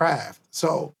my craft.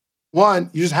 So one,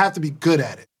 you just have to be good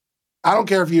at it. I don't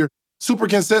care if you're super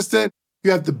consistent,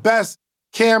 you have the best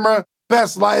camera,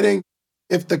 best lighting.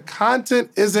 If the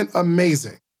content isn't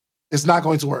amazing, it's not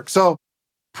going to work. So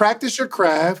practice your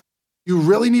craft. You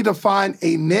really need to find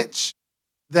a niche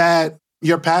that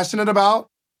you're passionate about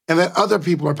and that other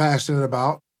people are passionate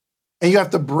about. And you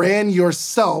have to brand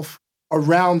yourself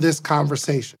around this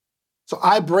conversation. So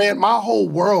my whole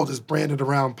world is branded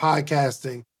around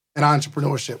podcasting and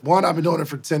entrepreneurship. One, I've been doing it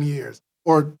for 10 years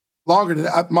or longer than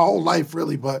that, my whole life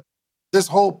really. But this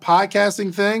whole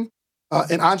podcasting thing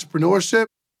and entrepreneurship,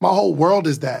 my whole world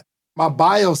is that. My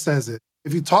bio says it.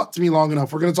 If you talk to me long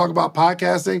enough, we're going to talk about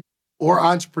podcasting or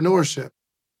entrepreneurship.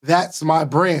 That's my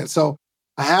brand. So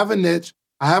I have a niche.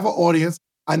 I have an audience.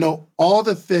 I know all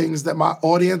the things that my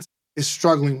audience is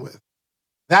struggling with.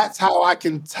 That's how I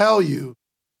can tell you,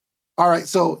 all right,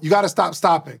 so you got to stop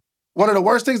stopping. One of the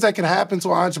worst things that can happen to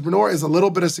an entrepreneur is a little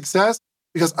bit of success,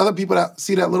 because other people that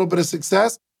see that little bit of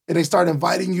success and they start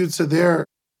inviting you to their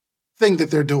thing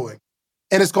that they're doing.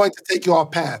 And it's going to take you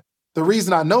off path. The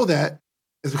reason I know that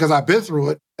is because I've been through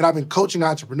it and I've been coaching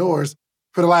entrepreneurs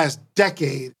for the last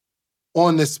decade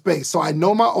on this space. So I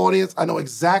know my audience. I know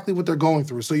exactly what they're going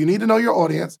through. So you need to know your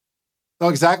audience, know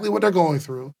exactly what they're going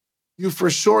through. You for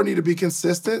sure need to be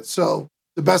consistent. So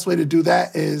the best way to do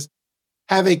that is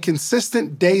have a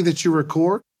consistent day that you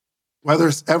record, whether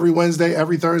it's every Wednesday,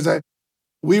 every Thursday.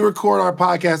 We record our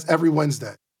podcast every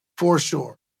Wednesday, for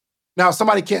sure. Now, if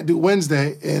somebody can't do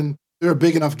Wednesday and they're a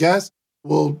big enough guest,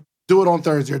 we'll do it on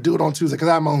Thursday or do it on Tuesday, because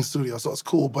I have my own studio, so it's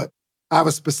cool. But I have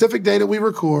a specific day that we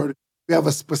record. We have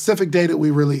a specific day that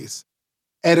we release.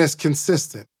 And it's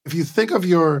consistent. If you think of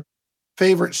your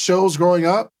favorite shows growing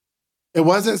up, it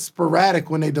wasn't sporadic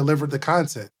when they delivered the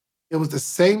content. It was the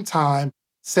same time,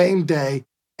 same day,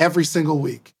 every single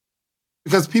week.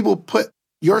 Because people put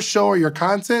your show or your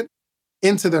content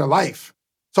into their life.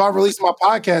 So I release my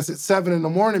podcast at 7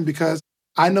 a.m. because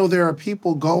I know there are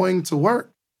people going to work.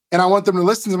 And I want them to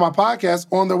listen to my podcast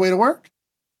on their way to work,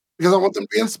 because I want them to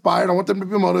be inspired. I want them to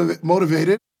be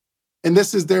motivated. And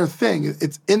this is their thing.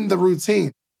 It's in the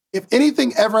routine. If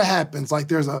anything ever happens, like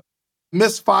there's a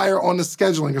misfire on the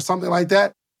scheduling or something like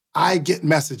that, I get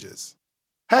messages.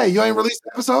 Hey, you ain't released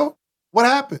the episode? What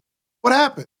happened? What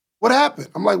happened? What happened?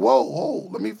 I'm like, whoa,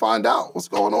 let me find out what's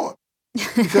going on.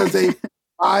 Because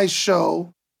I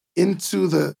show into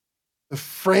the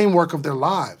framework of their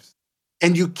lives.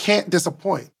 And you can't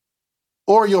disappoint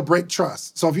or you'll break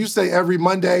trust. So if you say every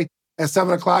Monday at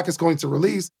 7 o'clock it's going to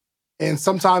release, and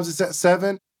sometimes it's at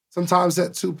 7, sometimes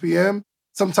at 2 p.m.,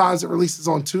 sometimes it releases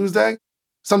on Tuesday,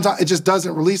 sometimes it just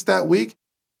doesn't release that week,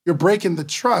 you're breaking the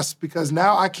trust because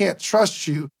now I can't trust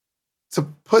you to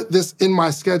put this in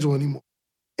my schedule anymore.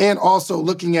 And also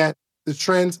looking at the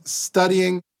trends,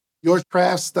 studying your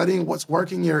craft, studying what's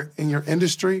working in your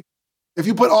industry. If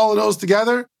you put all of those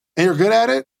together and you're good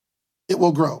at it, it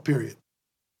will grow, period.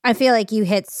 I feel like you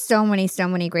hit so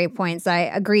many great points. I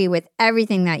agree with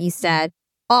everything that you said.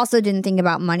 Also didn't think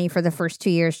about money for the first 2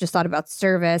 years, just thought about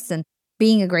service and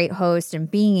being a great host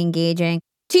and being engaging.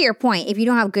 To your point, if you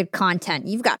don't have good content,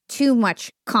 you've got too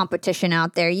much competition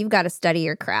out there. You've got to study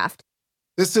your craft.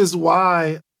 This is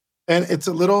why, and it's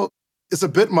a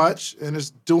bit much and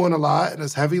it's doing a lot and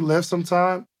it's heavy lift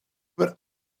sometimes, but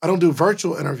I don't do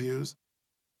virtual interviews,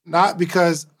 not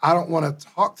because I don't want to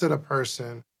talk to the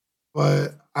person,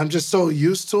 but I'm just so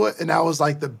used to it. And that was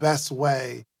like the best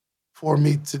way for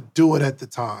me to do it at the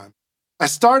time. I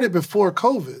started before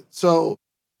COVID. So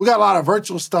we got a lot of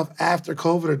virtual stuff after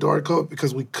COVID or during COVID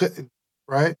because we couldn't,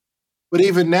 right? But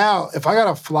even now, if I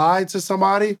got to fly to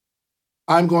somebody,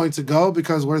 I'm going to go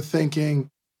because we're thinking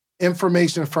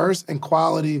information first and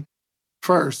quality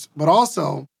first. But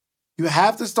also, you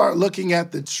have to start looking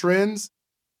at the trends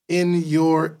in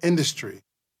your industry.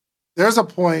 There's a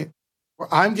point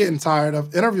where I'm getting tired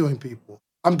of interviewing people.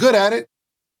 I'm good at it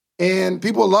and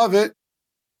people love it,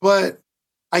 but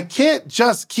I can't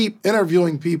just keep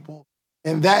interviewing people.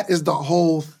 And that is the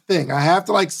whole thing. I have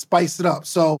to spice it up.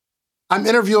 So I'm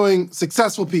interviewing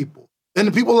successful people and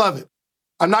the people love it.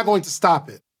 I'm not going to stop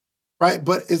it, right?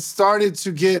 But it started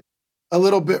to get a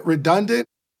little bit redundant.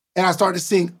 And I started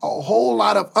seeing a whole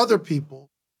lot of other people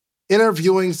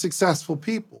interviewing successful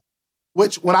people,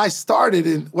 which when I started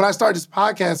this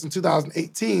podcast in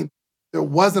 2018, there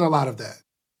wasn't a lot of that.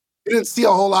 You didn't see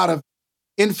a whole lot of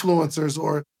influencers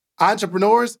or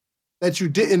entrepreneurs that you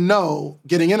didn't know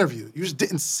getting interviewed. You just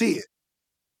didn't see it.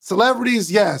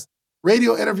 Celebrities, yes.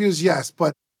 Radio interviews, yes.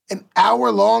 But an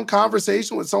hour-long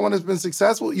conversation with someone that's been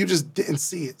successful, you just didn't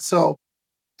see it. So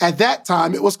at that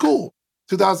time, it was cool.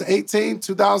 2018,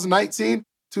 2019,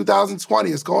 2020,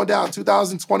 it's going down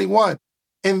 2021.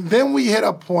 And then we hit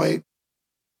a point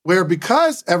where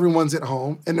because everyone's at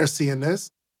home and they're seeing this,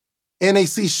 and they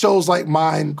see shows like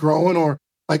mine growing or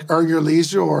like Earn Your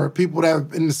Leisure or people that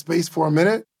have been in the space for a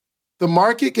minute, the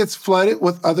market gets flooded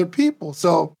with other people.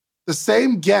 So the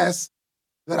same guests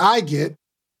that I get,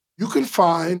 you can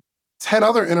find 10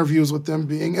 other interviews with them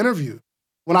being interviewed.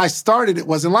 When I started, it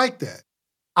wasn't like that.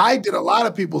 I did a lot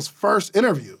of people's first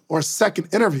interview or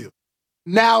second interview.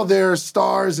 Now they're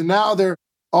stars and now they're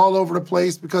all over the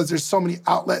place because there's so many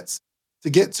outlets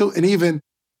to get to. And even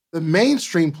the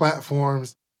mainstream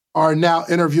platforms are now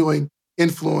interviewing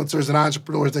influencers and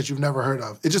entrepreneurs that you've never heard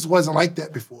of. It just wasn't like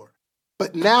that before.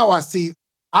 But now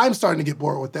I'm starting to get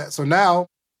bored with that. So now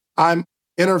I'm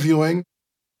interviewing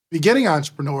beginning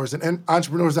entrepreneurs and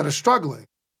entrepreneurs that are struggling.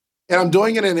 And I'm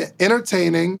doing it in an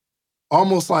entertaining,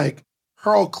 almost like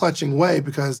pearl-clutching way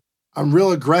because I'm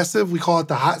real aggressive. We call it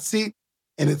the hot seat,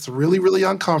 and it's really, really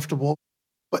uncomfortable.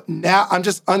 But now I'm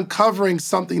just uncovering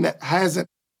something that hasn't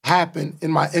happened in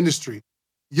my industry.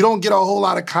 You don't get a whole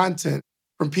lot of content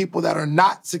from people that are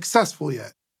not successful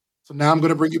yet. So now I'm going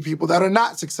to bring you people that are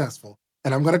not successful,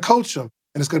 and I'm going to coach them,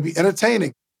 and it's going to be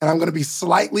entertaining, and I'm going to be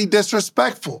slightly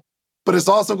disrespectful, but it's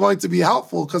also going to be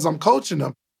helpful because I'm coaching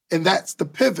them, and that's the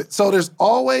pivot. So there's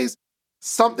always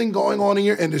something going on in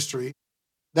your industry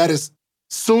that is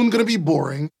soon going to be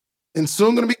boring and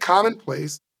soon going to be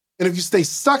commonplace. And if you stay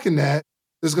stuck in that,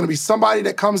 there's going to be somebody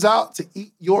that comes out to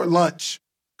eat your lunch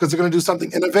because they're going to do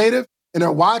something innovative and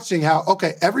they're watching how,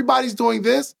 okay, everybody's doing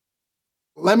this.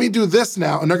 Let me do this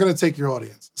now. And they're going to take your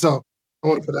audience. So I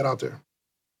want to put that out there.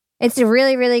 It's a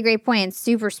really, really great point and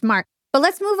super smart. But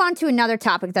let's move on to another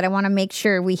topic that I want to make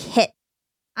sure we hit.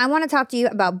 I want to talk to you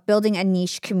about building a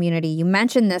niche community. You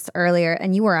mentioned this earlier,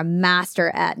 and you were a master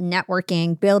at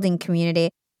networking, building community.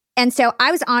 And so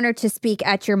I was honored to speak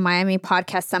at your Miami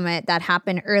Podcast Summit that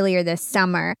happened earlier this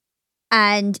summer.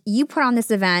 And you put on this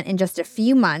event in just a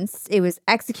few months. It was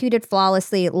executed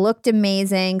flawlessly. It looked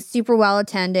amazing, super well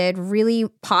attended, really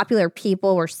popular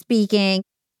people were speaking.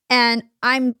 And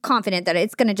I'm confident that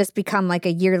it's going to just become like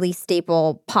a yearly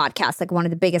staple podcast, like one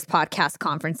of the biggest podcast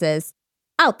conferences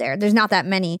out there. There's not that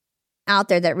many out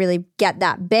there that really get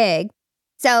that big.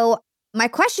 So my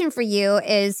question for you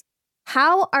is,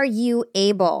 how are you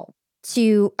able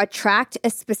to attract a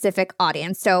specific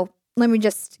audience? So let me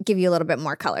just give you a little bit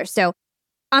more color. So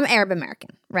I'm Arab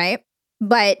American, right?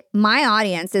 But my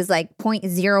audience is like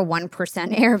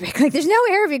 0.01% Arabic. Like there's no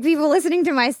Arabic people listening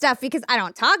to my stuff because I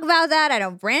don't talk about that. I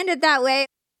don't brand it that way.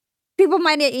 People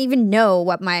might not even know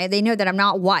they know that I'm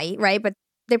not white, right? But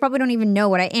they probably don't even know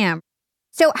what I am.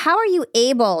 So how are you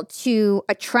able to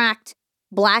attract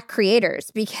Black creators?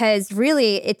 Because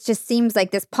really, it just seems like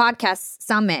this podcast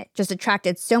summit just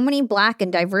attracted so many Black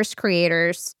and diverse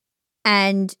creators,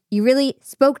 and you really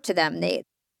spoke to them. They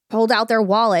pulled out their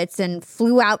wallets and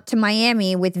flew out to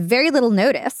Miami with very little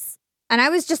notice. And I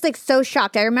was just like so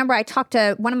shocked. I remember I talked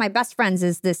to one of my best friends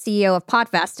is the CEO of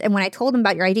Podfest. And when I told him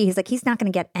about your idea, he's like, he's not going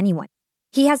to get anyone.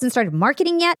 He hasn't started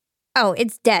marketing yet. Oh,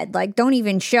 it's dead. Like, don't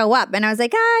even show up. And I was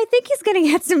like, I think he's going to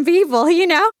get some people, you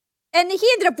know? And he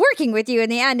ended up working with you in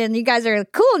the end, and you guys are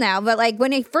cool now. But like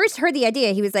when I first heard the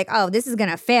idea, he was like, oh, this is going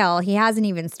to fail. He hasn't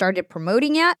even started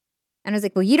promoting yet. And I was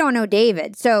like, well, you don't know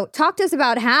David. So talk to us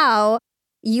about how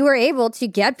you were able to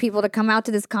get people to come out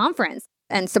to this conference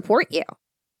and support you.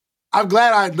 I'm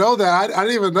glad I know that. I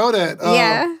didn't even know that.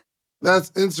 Yeah.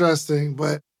 That's interesting.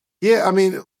 But yeah, I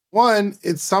mean, one,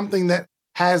 it's something that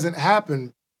hasn't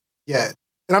happened yet.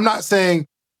 And I'm not saying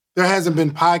there hasn't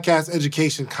been podcast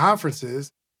education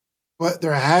conferences, but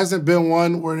there hasn't been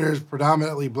one where there's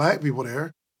predominantly Black people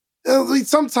there.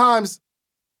 Sometimes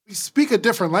we speak a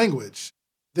different language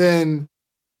than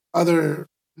other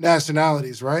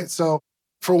nationalities, right? So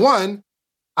for one,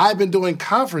 I've been doing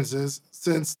conferences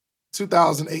since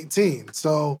 2018.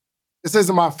 So this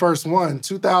isn't my first one.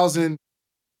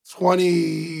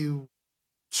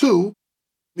 2022,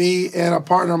 me and a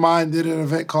partner of mine did an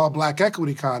event called Black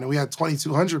Equity Con, and we had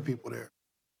 2,200 people there.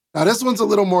 Now, this one's a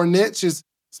little more niche. It's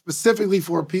specifically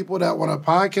for people that want a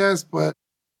podcast, but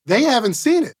they haven't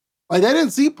seen it. Like, they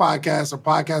didn't see podcasts or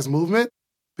podcast movement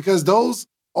because those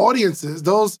audiences,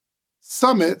 those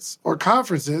summits or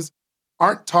conferences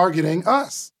aren't targeting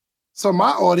us. So my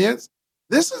audience,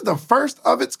 this is the first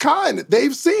of its kind that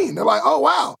they've seen. They're like, oh,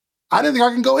 wow, I didn't think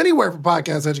I can go anywhere for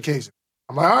podcast education.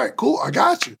 I'm like, all right, cool, I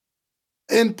got you.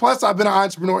 And plus, I've been an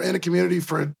entrepreneur in the community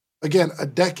for, again, a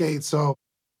decade. So,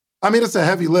 I mean, it's a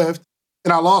heavy lift.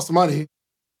 And I lost money,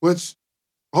 which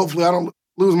hopefully I don't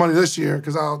lose money this year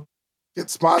because I'll get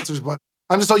sponsors. But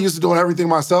I'm just so used to doing everything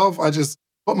myself. I just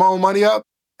put my own money up,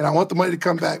 and I want the money to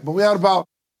come back. But we had about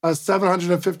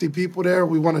 750 people there.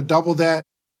 We want to double that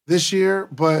this year.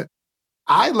 But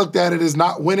I looked at it as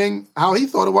not winning how he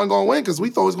thought it wasn't going to win because we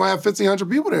thought it was going to have 1,500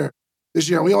 people there this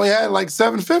year. We only had like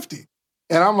 750.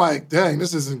 And I'm like, dang,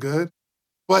 this isn't good.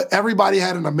 But everybody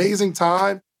had an amazing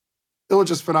time. It was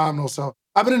just phenomenal. So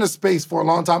I've been in this space for a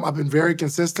long time. I've been very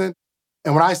consistent.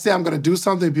 And when I say I'm going to do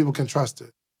something, people can trust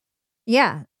it.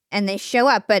 Yeah. And they show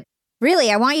up. But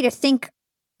really, I want you to think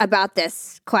about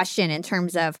this question in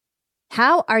terms of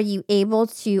how are you able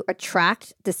to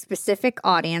attract the specific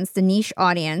audience, the niche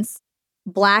audience,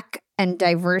 Black and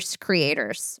diverse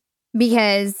creators?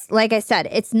 Because, like I said,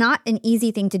 it's not an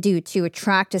easy thing to do to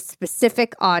attract a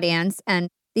specific audience. And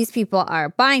these people are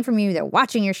buying from you, they're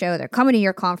watching your show, they're coming to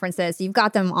your conferences, you've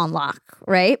got them on lock,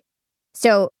 right?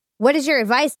 So what is your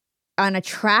advice on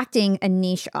attracting a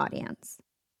niche audience?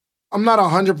 I'm not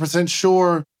 100%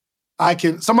 sure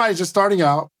somebody's just starting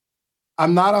out.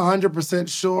 I'm not 100%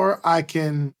 sure I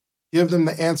can give them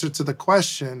the answer to the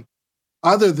question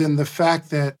other than the fact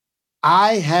that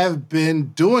I have been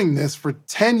doing this for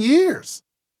 10 years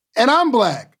and I'm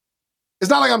Black. It's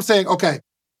not like I'm saying, okay,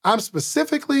 I'm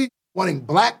specifically wanting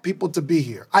Black people to be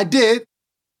here. I did,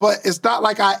 but it's not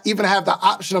like I even have the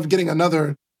option of getting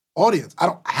another audience. I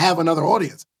don't have another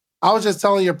audience. I was just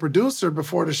telling your producer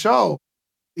before the show,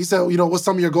 he said, you know, what's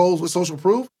some of your goals with Social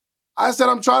Proof? I said,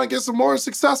 I'm trying to get some more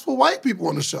successful white people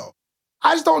on the show.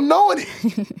 I just don't know any.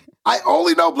 I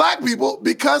only know Black people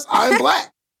because I'm Black.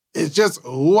 It's just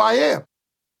who I am.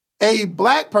 A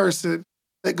Black person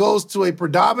that goes to a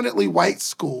predominantly white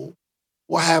school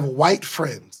will have white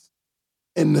friends.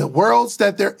 And the worlds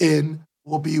that they're in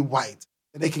will be white.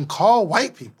 And they can call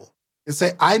white people and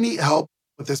say, I need help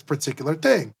with this particular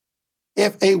thing.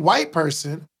 If a white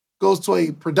person goes to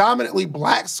a predominantly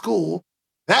Black school,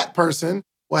 that person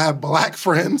will have Black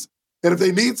friends. And if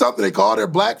they need something, they call their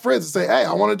Black friends and say, hey,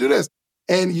 I want to do this.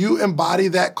 And you embody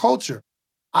that culture.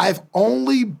 I've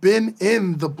only been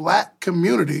in the Black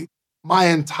community my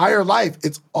entire life.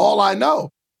 It's all I know.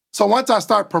 So once I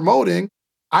start promoting,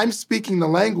 I'm speaking the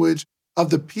language of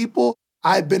the people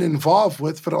I've been involved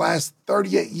with for the last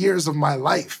 38 years of my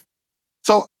life.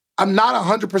 So I'm not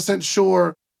 100%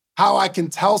 sure how I can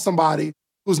tell somebody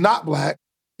who's not Black,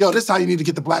 yo, this is how you need to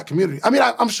get the Black community. I mean,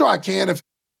 I'm sure I can if,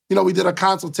 you know, we did a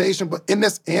consultation, but in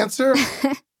this answer,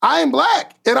 I am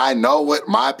Black and I know what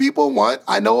my people want.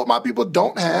 I know what my people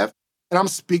don't have. and I'm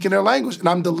speaking their language and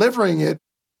I'm delivering it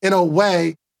in a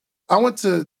way. I went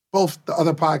to both the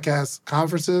other podcast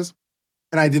conferences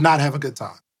and I did not have a good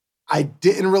time. I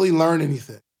didn't really learn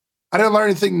anything. I didn't learn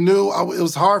anything new. It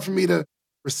was hard for me to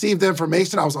receive the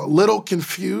information. I was a little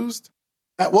confused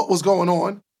at what was going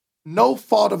on. No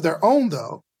fault of their own,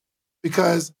 though,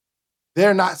 because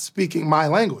they're not speaking my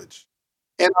language.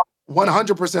 And I'm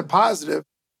 100% positive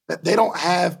that they don't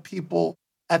have people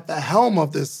at the helm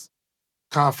of this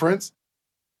conference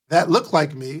that look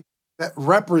like me, that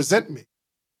represent me,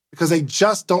 because they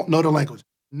just don't know the language.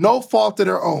 No fault of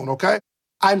their own, okay?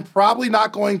 I'm probably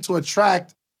not going to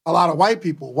attract a lot of white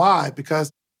people. Why?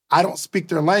 Because I don't speak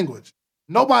their language.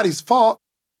 Nobody's fault.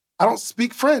 I don't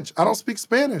speak French. I don't speak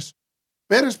Spanish.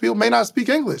 Spanish people may not speak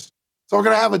English. So we're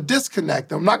going to have a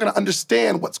disconnect. I'm not going to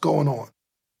understand what's going on.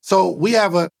 So we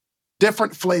have a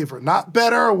different flavor, not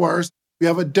better or worse. We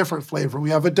have a different flavor. We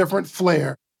have a different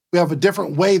flair. We have a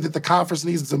different way that the conference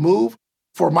needs to move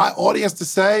for my audience to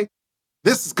say,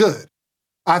 this is good.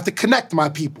 I have to connect my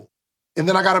people. And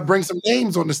then I got to bring some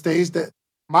names on the stage that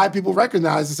my people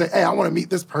recognize and say, hey, I want to meet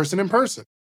this person in person.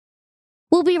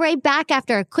 We'll be right back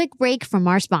after a quick break from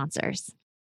our sponsors.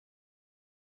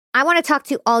 I want to talk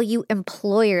to all you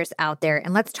employers out there,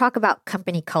 and let's talk about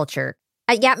company culture.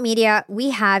 At Yap Media, we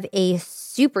have a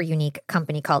super unique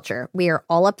company culture. We are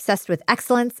all obsessed with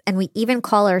excellence, and we even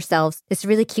call ourselves this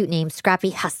really cute name,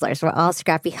 Scrappy Hustlers. We're all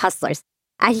Scrappy Hustlers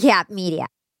at Yap Media.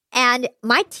 And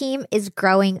my team is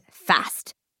growing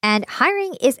fast. And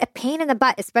hiring is a pain in the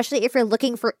butt, especially if you're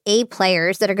looking for A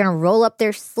players that are going to roll up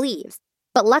their sleeves.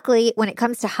 But luckily, when it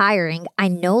comes to hiring, I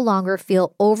no longer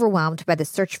feel overwhelmed by the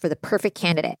search for the perfect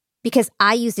candidate because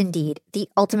I use Indeed, the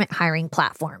ultimate hiring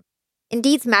platform.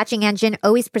 Indeed's matching engine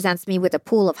always presents me with a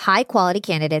pool of high-quality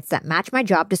candidates that match my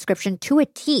job description to a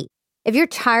T. If you're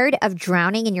tired of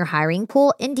drowning in your hiring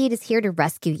pool, Indeed is here to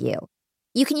rescue you.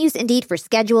 You can use Indeed for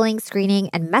scheduling, screening,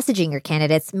 and messaging your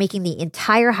candidates, making the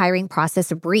entire hiring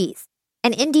process a breeze.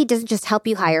 And Indeed doesn't just help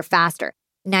you hire faster.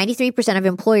 93% of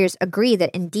employers agree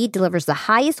that Indeed delivers the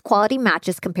highest quality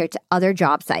matches compared to other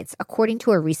job sites, according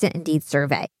to a recent Indeed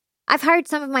survey. I've hired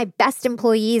some of my best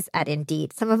employees at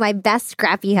Indeed, some of my best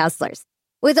scrappy hustlers.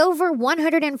 With over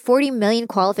 140 million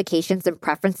qualifications and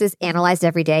preferences analyzed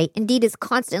every day, Indeed is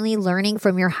constantly learning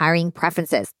from your hiring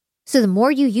preferences. So the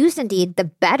more you use Indeed, the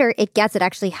better it gets at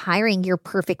actually hiring your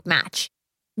perfect match.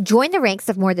 Join the ranks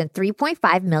of more than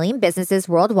 3.5 million businesses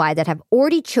worldwide that have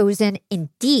already chosen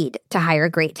Indeed to hire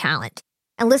great talent.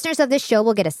 And listeners of this show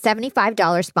will get a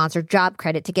 $75 sponsored job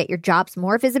credit to get your jobs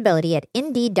more visibility at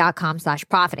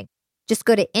Indeed.com/profiting. Just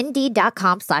go to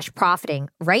Indeed.com/profiting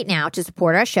right now to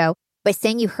support our show by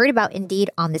saying you heard about Indeed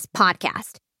on this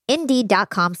podcast.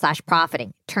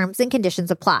 Indeed.com/profiting. Terms and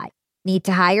conditions apply. Need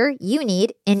to hire? You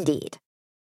need Indeed.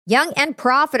 Young and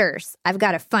profiters, I've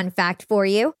got a fun fact for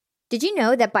you. Did you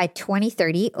know that by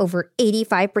 2030, over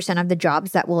 85% of the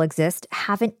jobs that will exist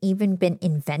haven't even been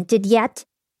invented yet?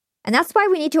 And that's why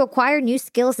we need to acquire new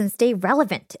skills and stay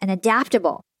relevant and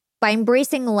adaptable. By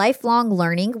embracing lifelong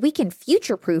learning, we can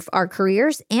future-proof our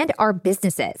careers and our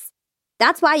businesses.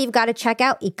 That's why you've got to check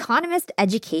out Economist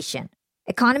Education.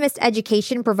 Economist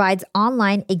Education provides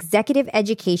online executive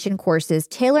education courses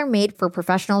tailor-made for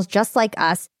professionals just like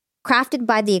us, crafted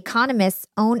by The Economist's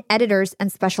own editors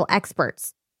and special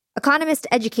experts. Economist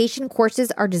Education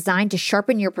courses are designed to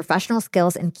sharpen your professional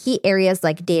skills in key areas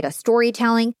like data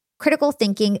storytelling, critical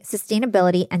thinking,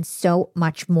 sustainability, and so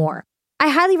much more. I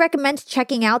highly recommend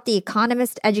checking out the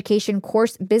Economist Education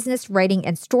course, Business Writing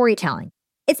and Storytelling.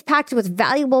 It's packed with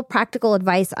valuable practical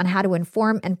advice on how to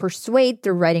inform and persuade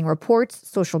through writing reports,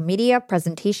 social media,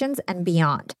 presentations, and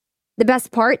beyond. The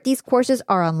best part, these courses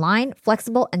are online,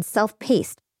 flexible, and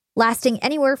self-paced, lasting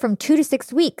anywhere from 2 to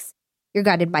 6 weeks. You're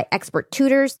guided by expert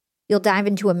tutors. You'll dive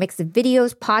into a mix of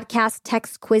videos, podcasts,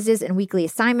 texts, quizzes, and weekly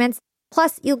assignments.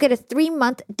 Plus, you'll get a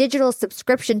 3-month digital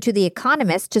subscription to The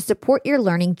Economist to support your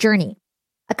learning journey.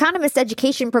 Economist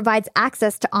Education provides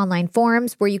access to online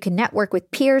forums where you can network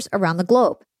with peers around the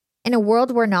globe. In a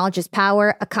world where knowledge is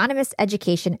power, Economist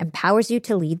Education empowers you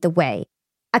to lead the way.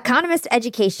 Economist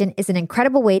Education is an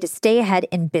incredible way to stay ahead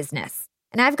in business.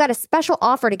 And I've got a special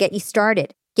offer to get you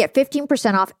started. Get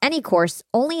 15% off any course,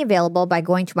 only available by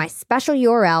going to my special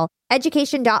URL,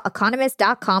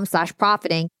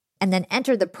 education.economist.com/profiting, and then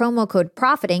enter the promo code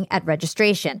profiting at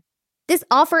registration. This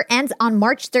offer ends on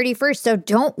March 31st, so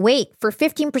don't wait. For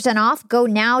 15% off, go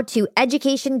now to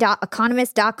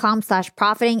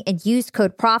education.economist.com/profiting and use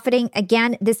code profiting.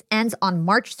 Again, this ends on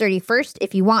March 31st.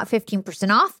 If you want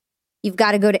 15% off, you've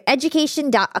got to go to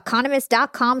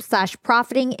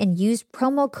education.economist.com/profiting and use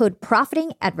promo code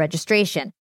profiting at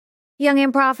registration. Young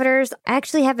and Profiters, I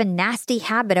actually have a nasty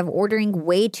habit of ordering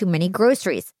way too many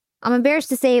groceries. I'm embarrassed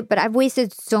to say it, but I've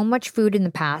wasted so much food in the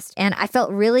past, and I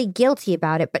felt really guilty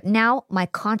about it, but now my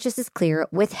conscience is clear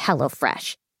with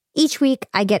HelloFresh. Each week,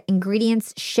 I get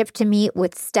ingredients shipped to me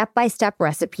with step-by-step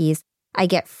recipes. I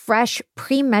get fresh,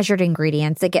 pre-measured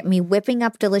ingredients that get me whipping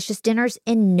up delicious dinners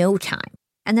in no time.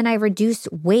 And then I reduce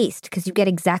waste because you get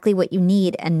exactly what you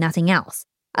need and nothing else.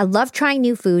 I love trying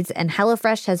new foods, and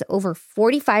HelloFresh has over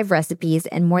 45 recipes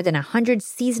and more than 100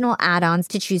 seasonal add-ons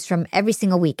to choose from every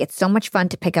single week. It's so much fun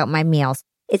to pick out my meals.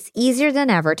 It's easier than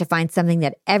ever to find something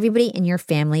that everybody in your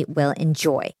family will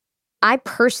enjoy. I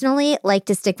personally like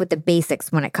to stick with the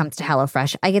basics when it comes to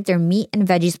HelloFresh. I get their meat and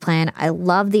veggies plan. I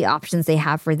love the options they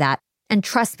have for that. And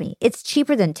trust me, it's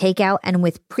cheaper than takeout, and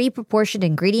with pre-proportioned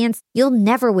ingredients, you'll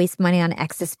never waste money on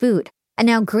excess food. And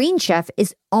now Green Chef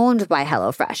is owned by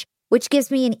HelloFresh, which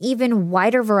gives me an even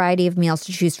wider variety of meals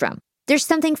to choose from. There's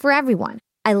something for everyone.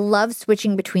 I love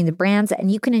switching between the brands,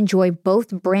 and you can enjoy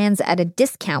both brands at a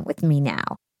discount with me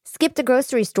now. Skip the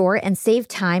grocery store and save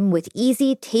time with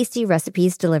easy, tasty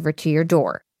recipes delivered to your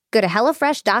door. Go to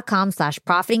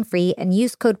HelloFresh.com/profitingfree and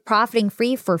use code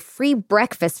profitingfree for free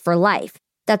breakfast for life.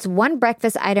 That's one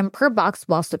breakfast item per box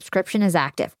while subscription is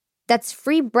active. That's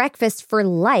free breakfast for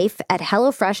life at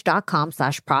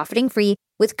HelloFresh.com/profitingfree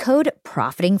with code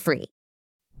profitingfree.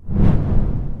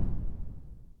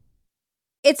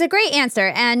 It's a great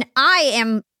answer, and I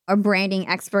am a branding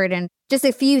expert in just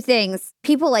a few things.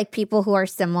 People like people who are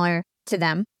similar to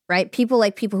them, right? People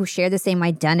like people who share the same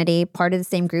identity, part of the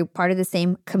same group, part of the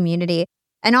same community.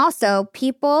 And also,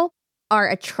 people are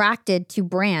attracted to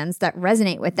brands that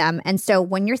resonate with them. And so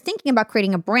when you're thinking about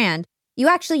creating a brand, you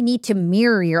actually need to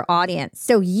mirror your audience.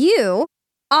 So you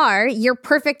are your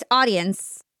perfect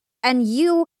audience, and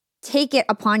you take it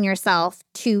upon yourself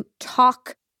to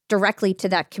talk directly to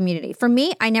that community. For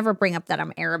me, I never bring up that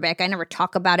I'm Arabic. I never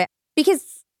talk about it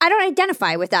because I don't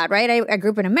identify with that, right? I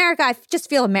grew up in America. I just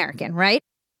feel American, right?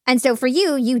 And so for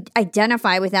you, you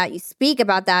identify with that. You speak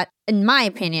about that. In my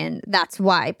opinion, that's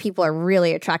why people are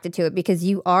really attracted to it, because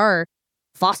you are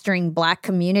fostering Black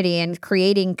community and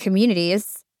creating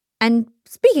communities and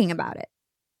speaking about it.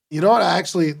 You know what?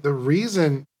 The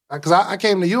reason, because I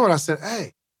came to you and I said,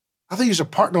 hey, I think you should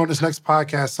partner on this next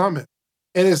podcast summit.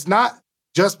 And it's not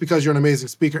just because you're an amazing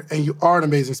speaker, and you are an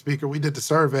amazing speaker. We did the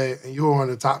survey and you were one of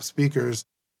the top speakers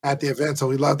at the event. So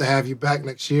we'd love to have you back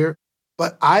next year.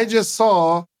 But I just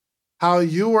saw how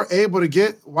you were able to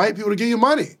get white people to give you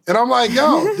money. And I'm like,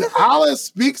 yo, Allah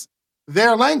speaks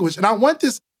their language. And I want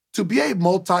this to be a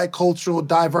multicultural,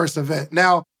 diverse event.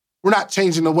 Now, we're not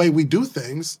changing the way we do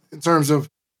things in terms of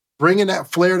bringing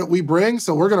that flair that we bring.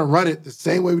 So we're going to run it the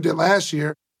same way we did last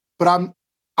year. But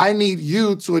I need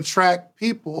you to attract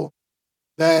people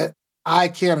that I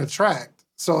can't attract.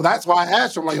 So that's why I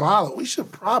asked you, I'm like, yo, Allah, we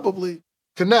should probably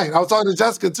connect. I was talking to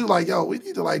Jessica too, like, yo, we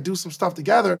need to do some stuff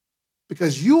together,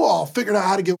 because you all figured out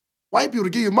how to get white people to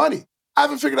give you money. I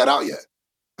haven't figured that out yet.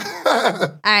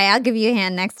 All right, I'll give you a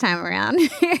hand next time around.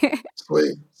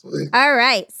 Sweet. All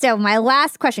right, so my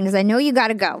last question, because I know you got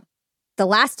to go. The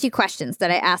last two questions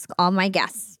that I ask all my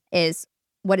guests is,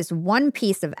 what is one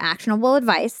piece of actionable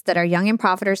advice that our young and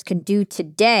profiters can do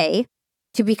today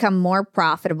to become more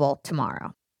profitable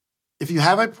tomorrow? If you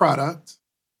have a product,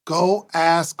 go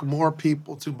ask more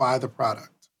people to buy the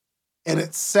product. And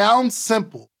it sounds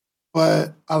simple,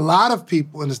 but a lot of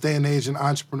people in this day and age in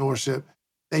entrepreneurship,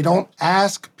 they don't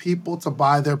ask people to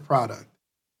buy their product.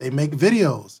 They make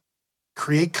videos,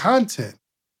 create content,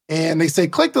 and they say,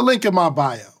 click the link in my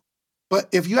bio. But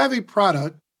if you have a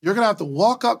product, you're going to have to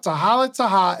walk up to Hala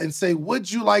Taha and say,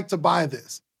 would you like to buy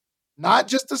this? Not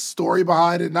just the story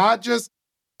behind it, not just,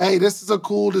 hey, this is a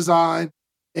cool design.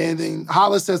 And then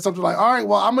Hala says something like, all right,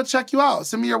 well, I'm going to check you out.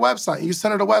 Send me your website. And you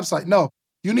send her the website. No,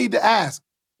 you need to ask,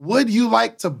 would you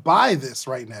like to buy this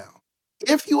right now?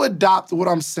 If you adopt what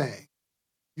I'm saying,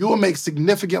 you will make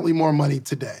significantly more money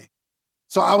today.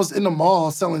 So I was in the mall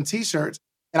selling t-shirts,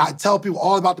 and I tell people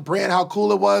all about the brand, how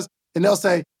cool it was. And they'll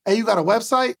say, hey, you got a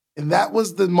website? And that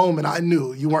was the moment I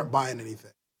knew you weren't buying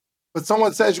anything. But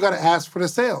someone says you got to ask for the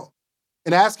sale.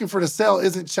 And asking for the sale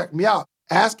isn't check me out.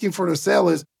 Asking for the sale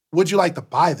is, would you like to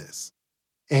buy this?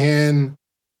 And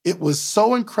it was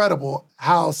so incredible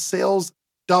how sales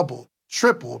doubled,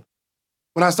 tripled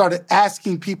when I started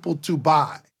asking people to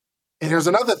buy. And here's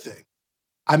another thing.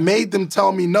 I made them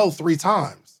tell me no 3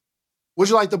 times. Would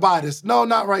you like to buy this? No,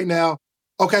 not right now.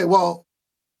 Okay, well,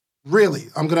 really,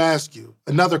 I'm going to ask you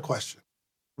another question.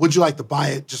 Would you like to buy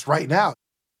it just right now?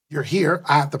 You're here,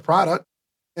 I have the product.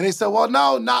 And they said, well,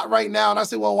 no, not right now. And I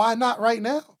said, well, why not right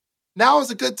now? Now is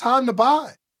a good time to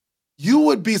buy. You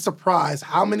would be surprised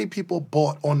how many people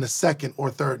bought on the second or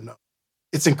third no.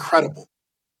 It's incredible.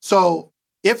 So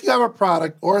if you have a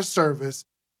product or a service,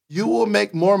 you will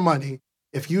make more money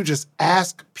if you just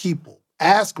ask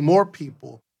more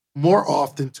people more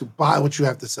often to buy what you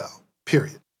have to sell,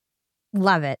 period.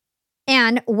 Love it.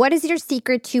 And what is your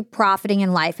secret to profiting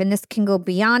in life? And this can go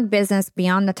beyond business,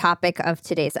 beyond the topic of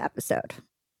today's episode.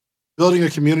 Building a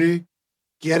community,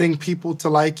 getting people to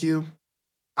like you.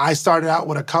 I started out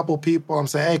with a couple people. I'm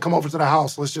saying, hey, come over to the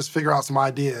house. Let's just figure out some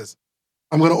ideas.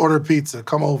 I'm going to order pizza.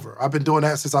 Come over. I've been doing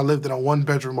that since I lived in a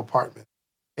 1-bedroom apartment.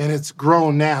 And it's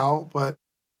grown now, but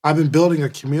I've been building a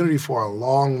community for a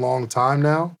long, long time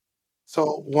now.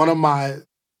 So one of my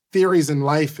theories in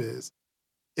life is,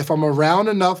 if I'm around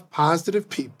enough positive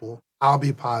people, I'll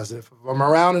be positive. If I'm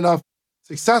around enough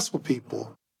successful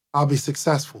people, I'll be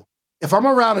successful. If I'm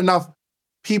around enough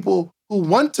people who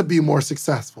want to be more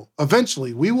successful,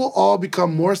 eventually we will all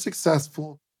become more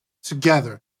successful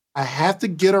together. I have to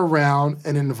get around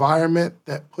an environment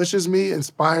that pushes me,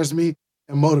 inspires me,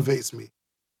 and motivates me,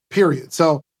 period.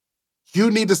 So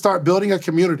you need to start building a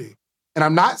community. And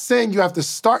I'm not saying you have to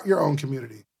start your own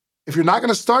community. If you're not going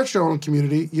to start your own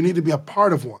community, you need to be a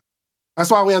part of one.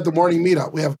 That's why we have the morning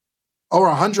meetup. We have over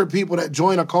 100 people that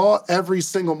join a call every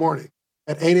single morning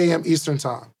at 8 a.m. Eastern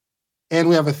time. And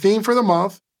we have a theme for the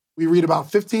month. We read about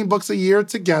 15 books a year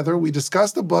together. We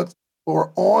discuss the books, but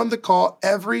we're on the call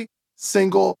every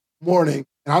single morning.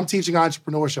 And I'm teaching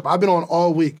entrepreneurship. I've been on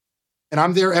all week, and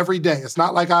I'm there every day. It's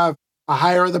not like I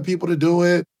hire other people to do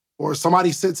it or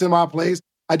somebody sits in my place.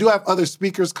 I do have other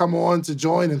speakers come on to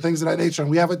join and things of that nature,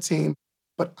 and we have a team,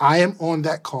 but I am on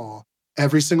that call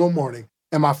every single morning.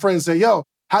 And my friends say, yo,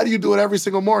 how do you do it every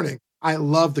single morning? I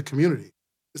love the community.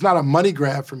 It's not a money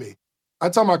grab for me. I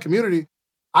tell my community,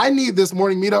 I need this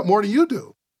morning meetup more than you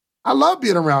do. I love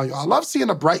being around you. I love seeing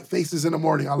the bright faces in the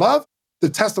morning. I love the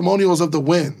testimonials of the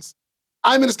wins.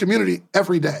 I'm in this community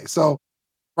every day. So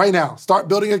right now, start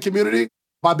building a community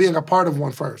by being a part of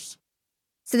one first.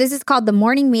 So this is called the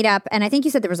morning meetup. And I think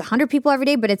you said there was 100 people every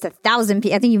day, but it's 1,000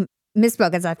 people. I think you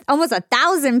misspoke. It's almost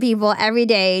 1,000 people every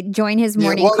day join his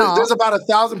morning call. There's about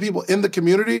 1,000 people in the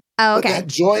community that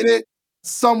join it,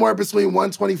 somewhere between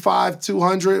 125,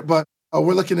 200, but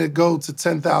we're looking to go to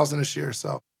 10,000 this year.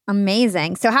 So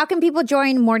amazing. So how can people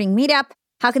join Morning Meetup?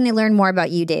 How can they learn more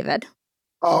about you, David?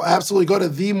 Oh, absolutely. Go to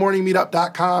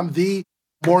themorningmeetup.com,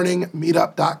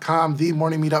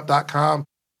 themorningmeetup.com.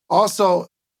 Also,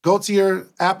 go to your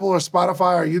Apple or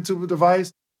Spotify or YouTube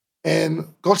device and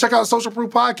go check out Social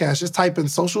Proof Podcast. Just type in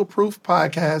Social Proof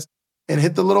Podcast and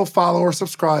hit the little follow or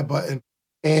subscribe button.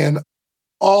 And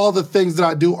all the things that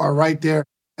I do are right there.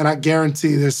 And I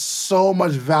guarantee there's so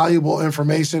much valuable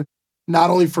information, not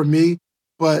only for me,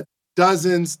 but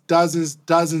dozens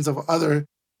of other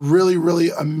really,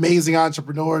 really amazing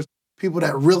entrepreneurs, people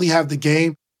that really have the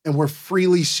game, and we're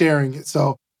freely sharing it.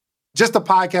 So just the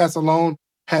podcast alone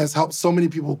has helped so many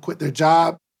people quit their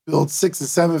job, build 6-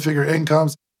 and 7-figure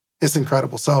incomes. It's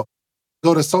incredible. So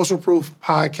go to Social Proof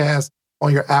Podcast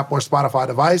on your Apple or Spotify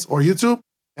device or YouTube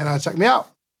and check me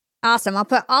out. Awesome. I'll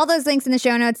put all those links in the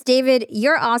show notes. David,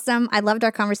 you're awesome. I loved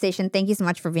our conversation. Thank you so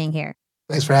much for being here.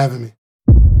 Thanks for having me.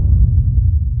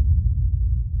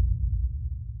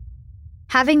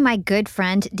 Having my good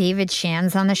friend David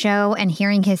Shands on the show and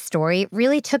hearing his story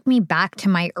really took me back to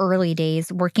my early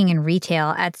days working in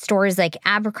retail at stores like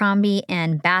Abercrombie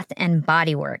and Bath and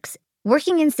Body Works.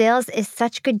 Working in sales is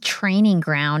such good training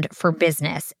ground for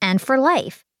business and for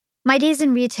life. My days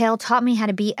in retail taught me how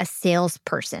to be a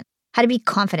salesperson, how to be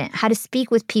confident, how to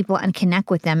speak with people and connect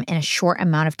with them in a short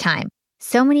amount of time.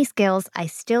 So many skills I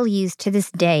still use to this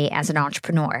day as an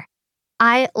entrepreneur.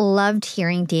 I loved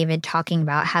hearing David talking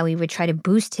about how he would try to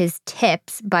boost his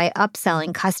tips by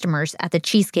upselling customers at the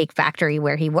Cheesecake Factory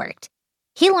where he worked.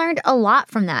 He learned a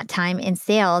lot from that time in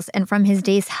sales and from his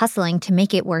days hustling to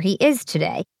make it where he is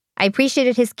today. I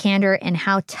appreciated his candor and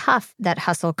how tough that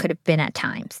hustle could have been at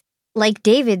times. Like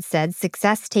David said,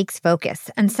 success takes focus,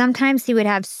 and sometimes he would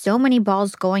have so many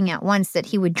balls going at once that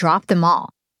he would drop them all.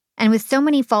 And with so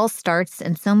many false starts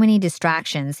and so many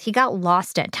distractions, he got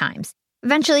lost at times.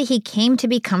 Eventually, he came to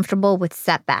be comfortable with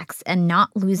setbacks and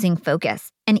not losing focus.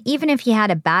 And even if he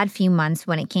had a bad few months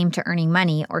when it came to earning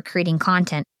money or creating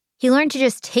content, he learned to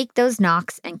just take those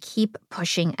knocks and keep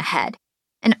pushing ahead.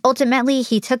 And ultimately,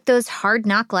 he took those hard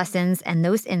knock lessons and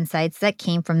those insights that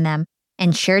came from them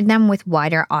and shared them with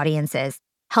wider audiences,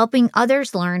 helping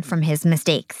others learn from his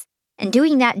mistakes. And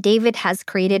doing that, David has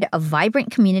created a vibrant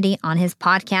community on his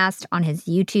podcast, on his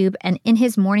YouTube, and in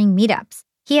his morning meetups.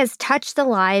 He has touched the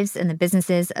lives and the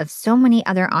businesses of so many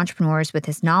other entrepreneurs with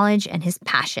his knowledge and his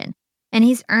passion. and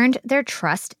he's earned their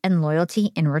trust and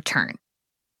loyalty in return.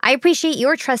 I appreciate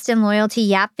your trust and loyalty,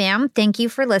 Yap fam. Thank you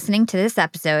for listening to this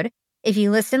episode. If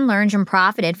you listened, learned, and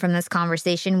profited from this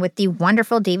conversation with the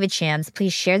wonderful David Shands,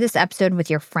 please share this episode with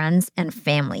your friends and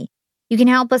family. You can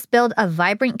help us build a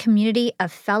vibrant community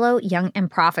of fellow young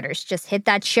and profiters. Just hit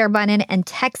that share button and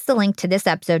text the link to this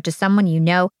episode to someone you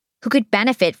know who could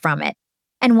benefit from it.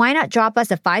 And why not drop us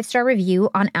a 5-star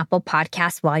review on Apple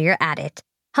Podcasts while you're at it?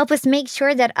 Help us make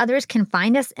sure that others can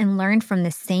find us and learn from the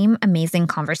same amazing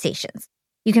conversations.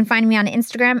 You can find me on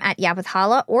Instagram at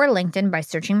 @YapWithHala or LinkedIn by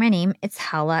searching my name. It's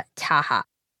Hala Taha.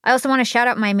 I also want to shout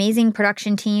out my amazing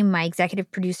production team, my executive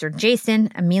producer, Jason,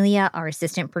 Amelia, our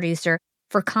assistant producer,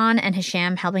 Furkan and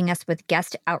Hisham helping us with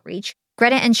guest outreach,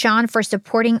 Greta and Sean for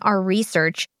supporting our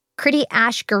research, Kriti,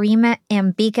 Ash, Garima,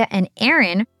 Ambika, and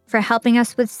Aaron for helping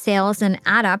us with sales and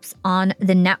add-ups on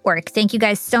the network. Thank you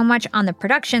guys so much on the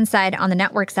production side, on the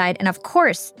network side, and of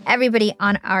course, everybody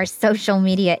on our social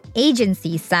media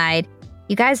agency side.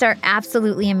 You guys are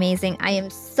absolutely amazing. I am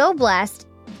so blessed.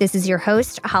 This is your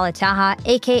host, Hala Taha,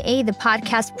 aka the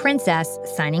Podcast Princess,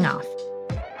 signing off.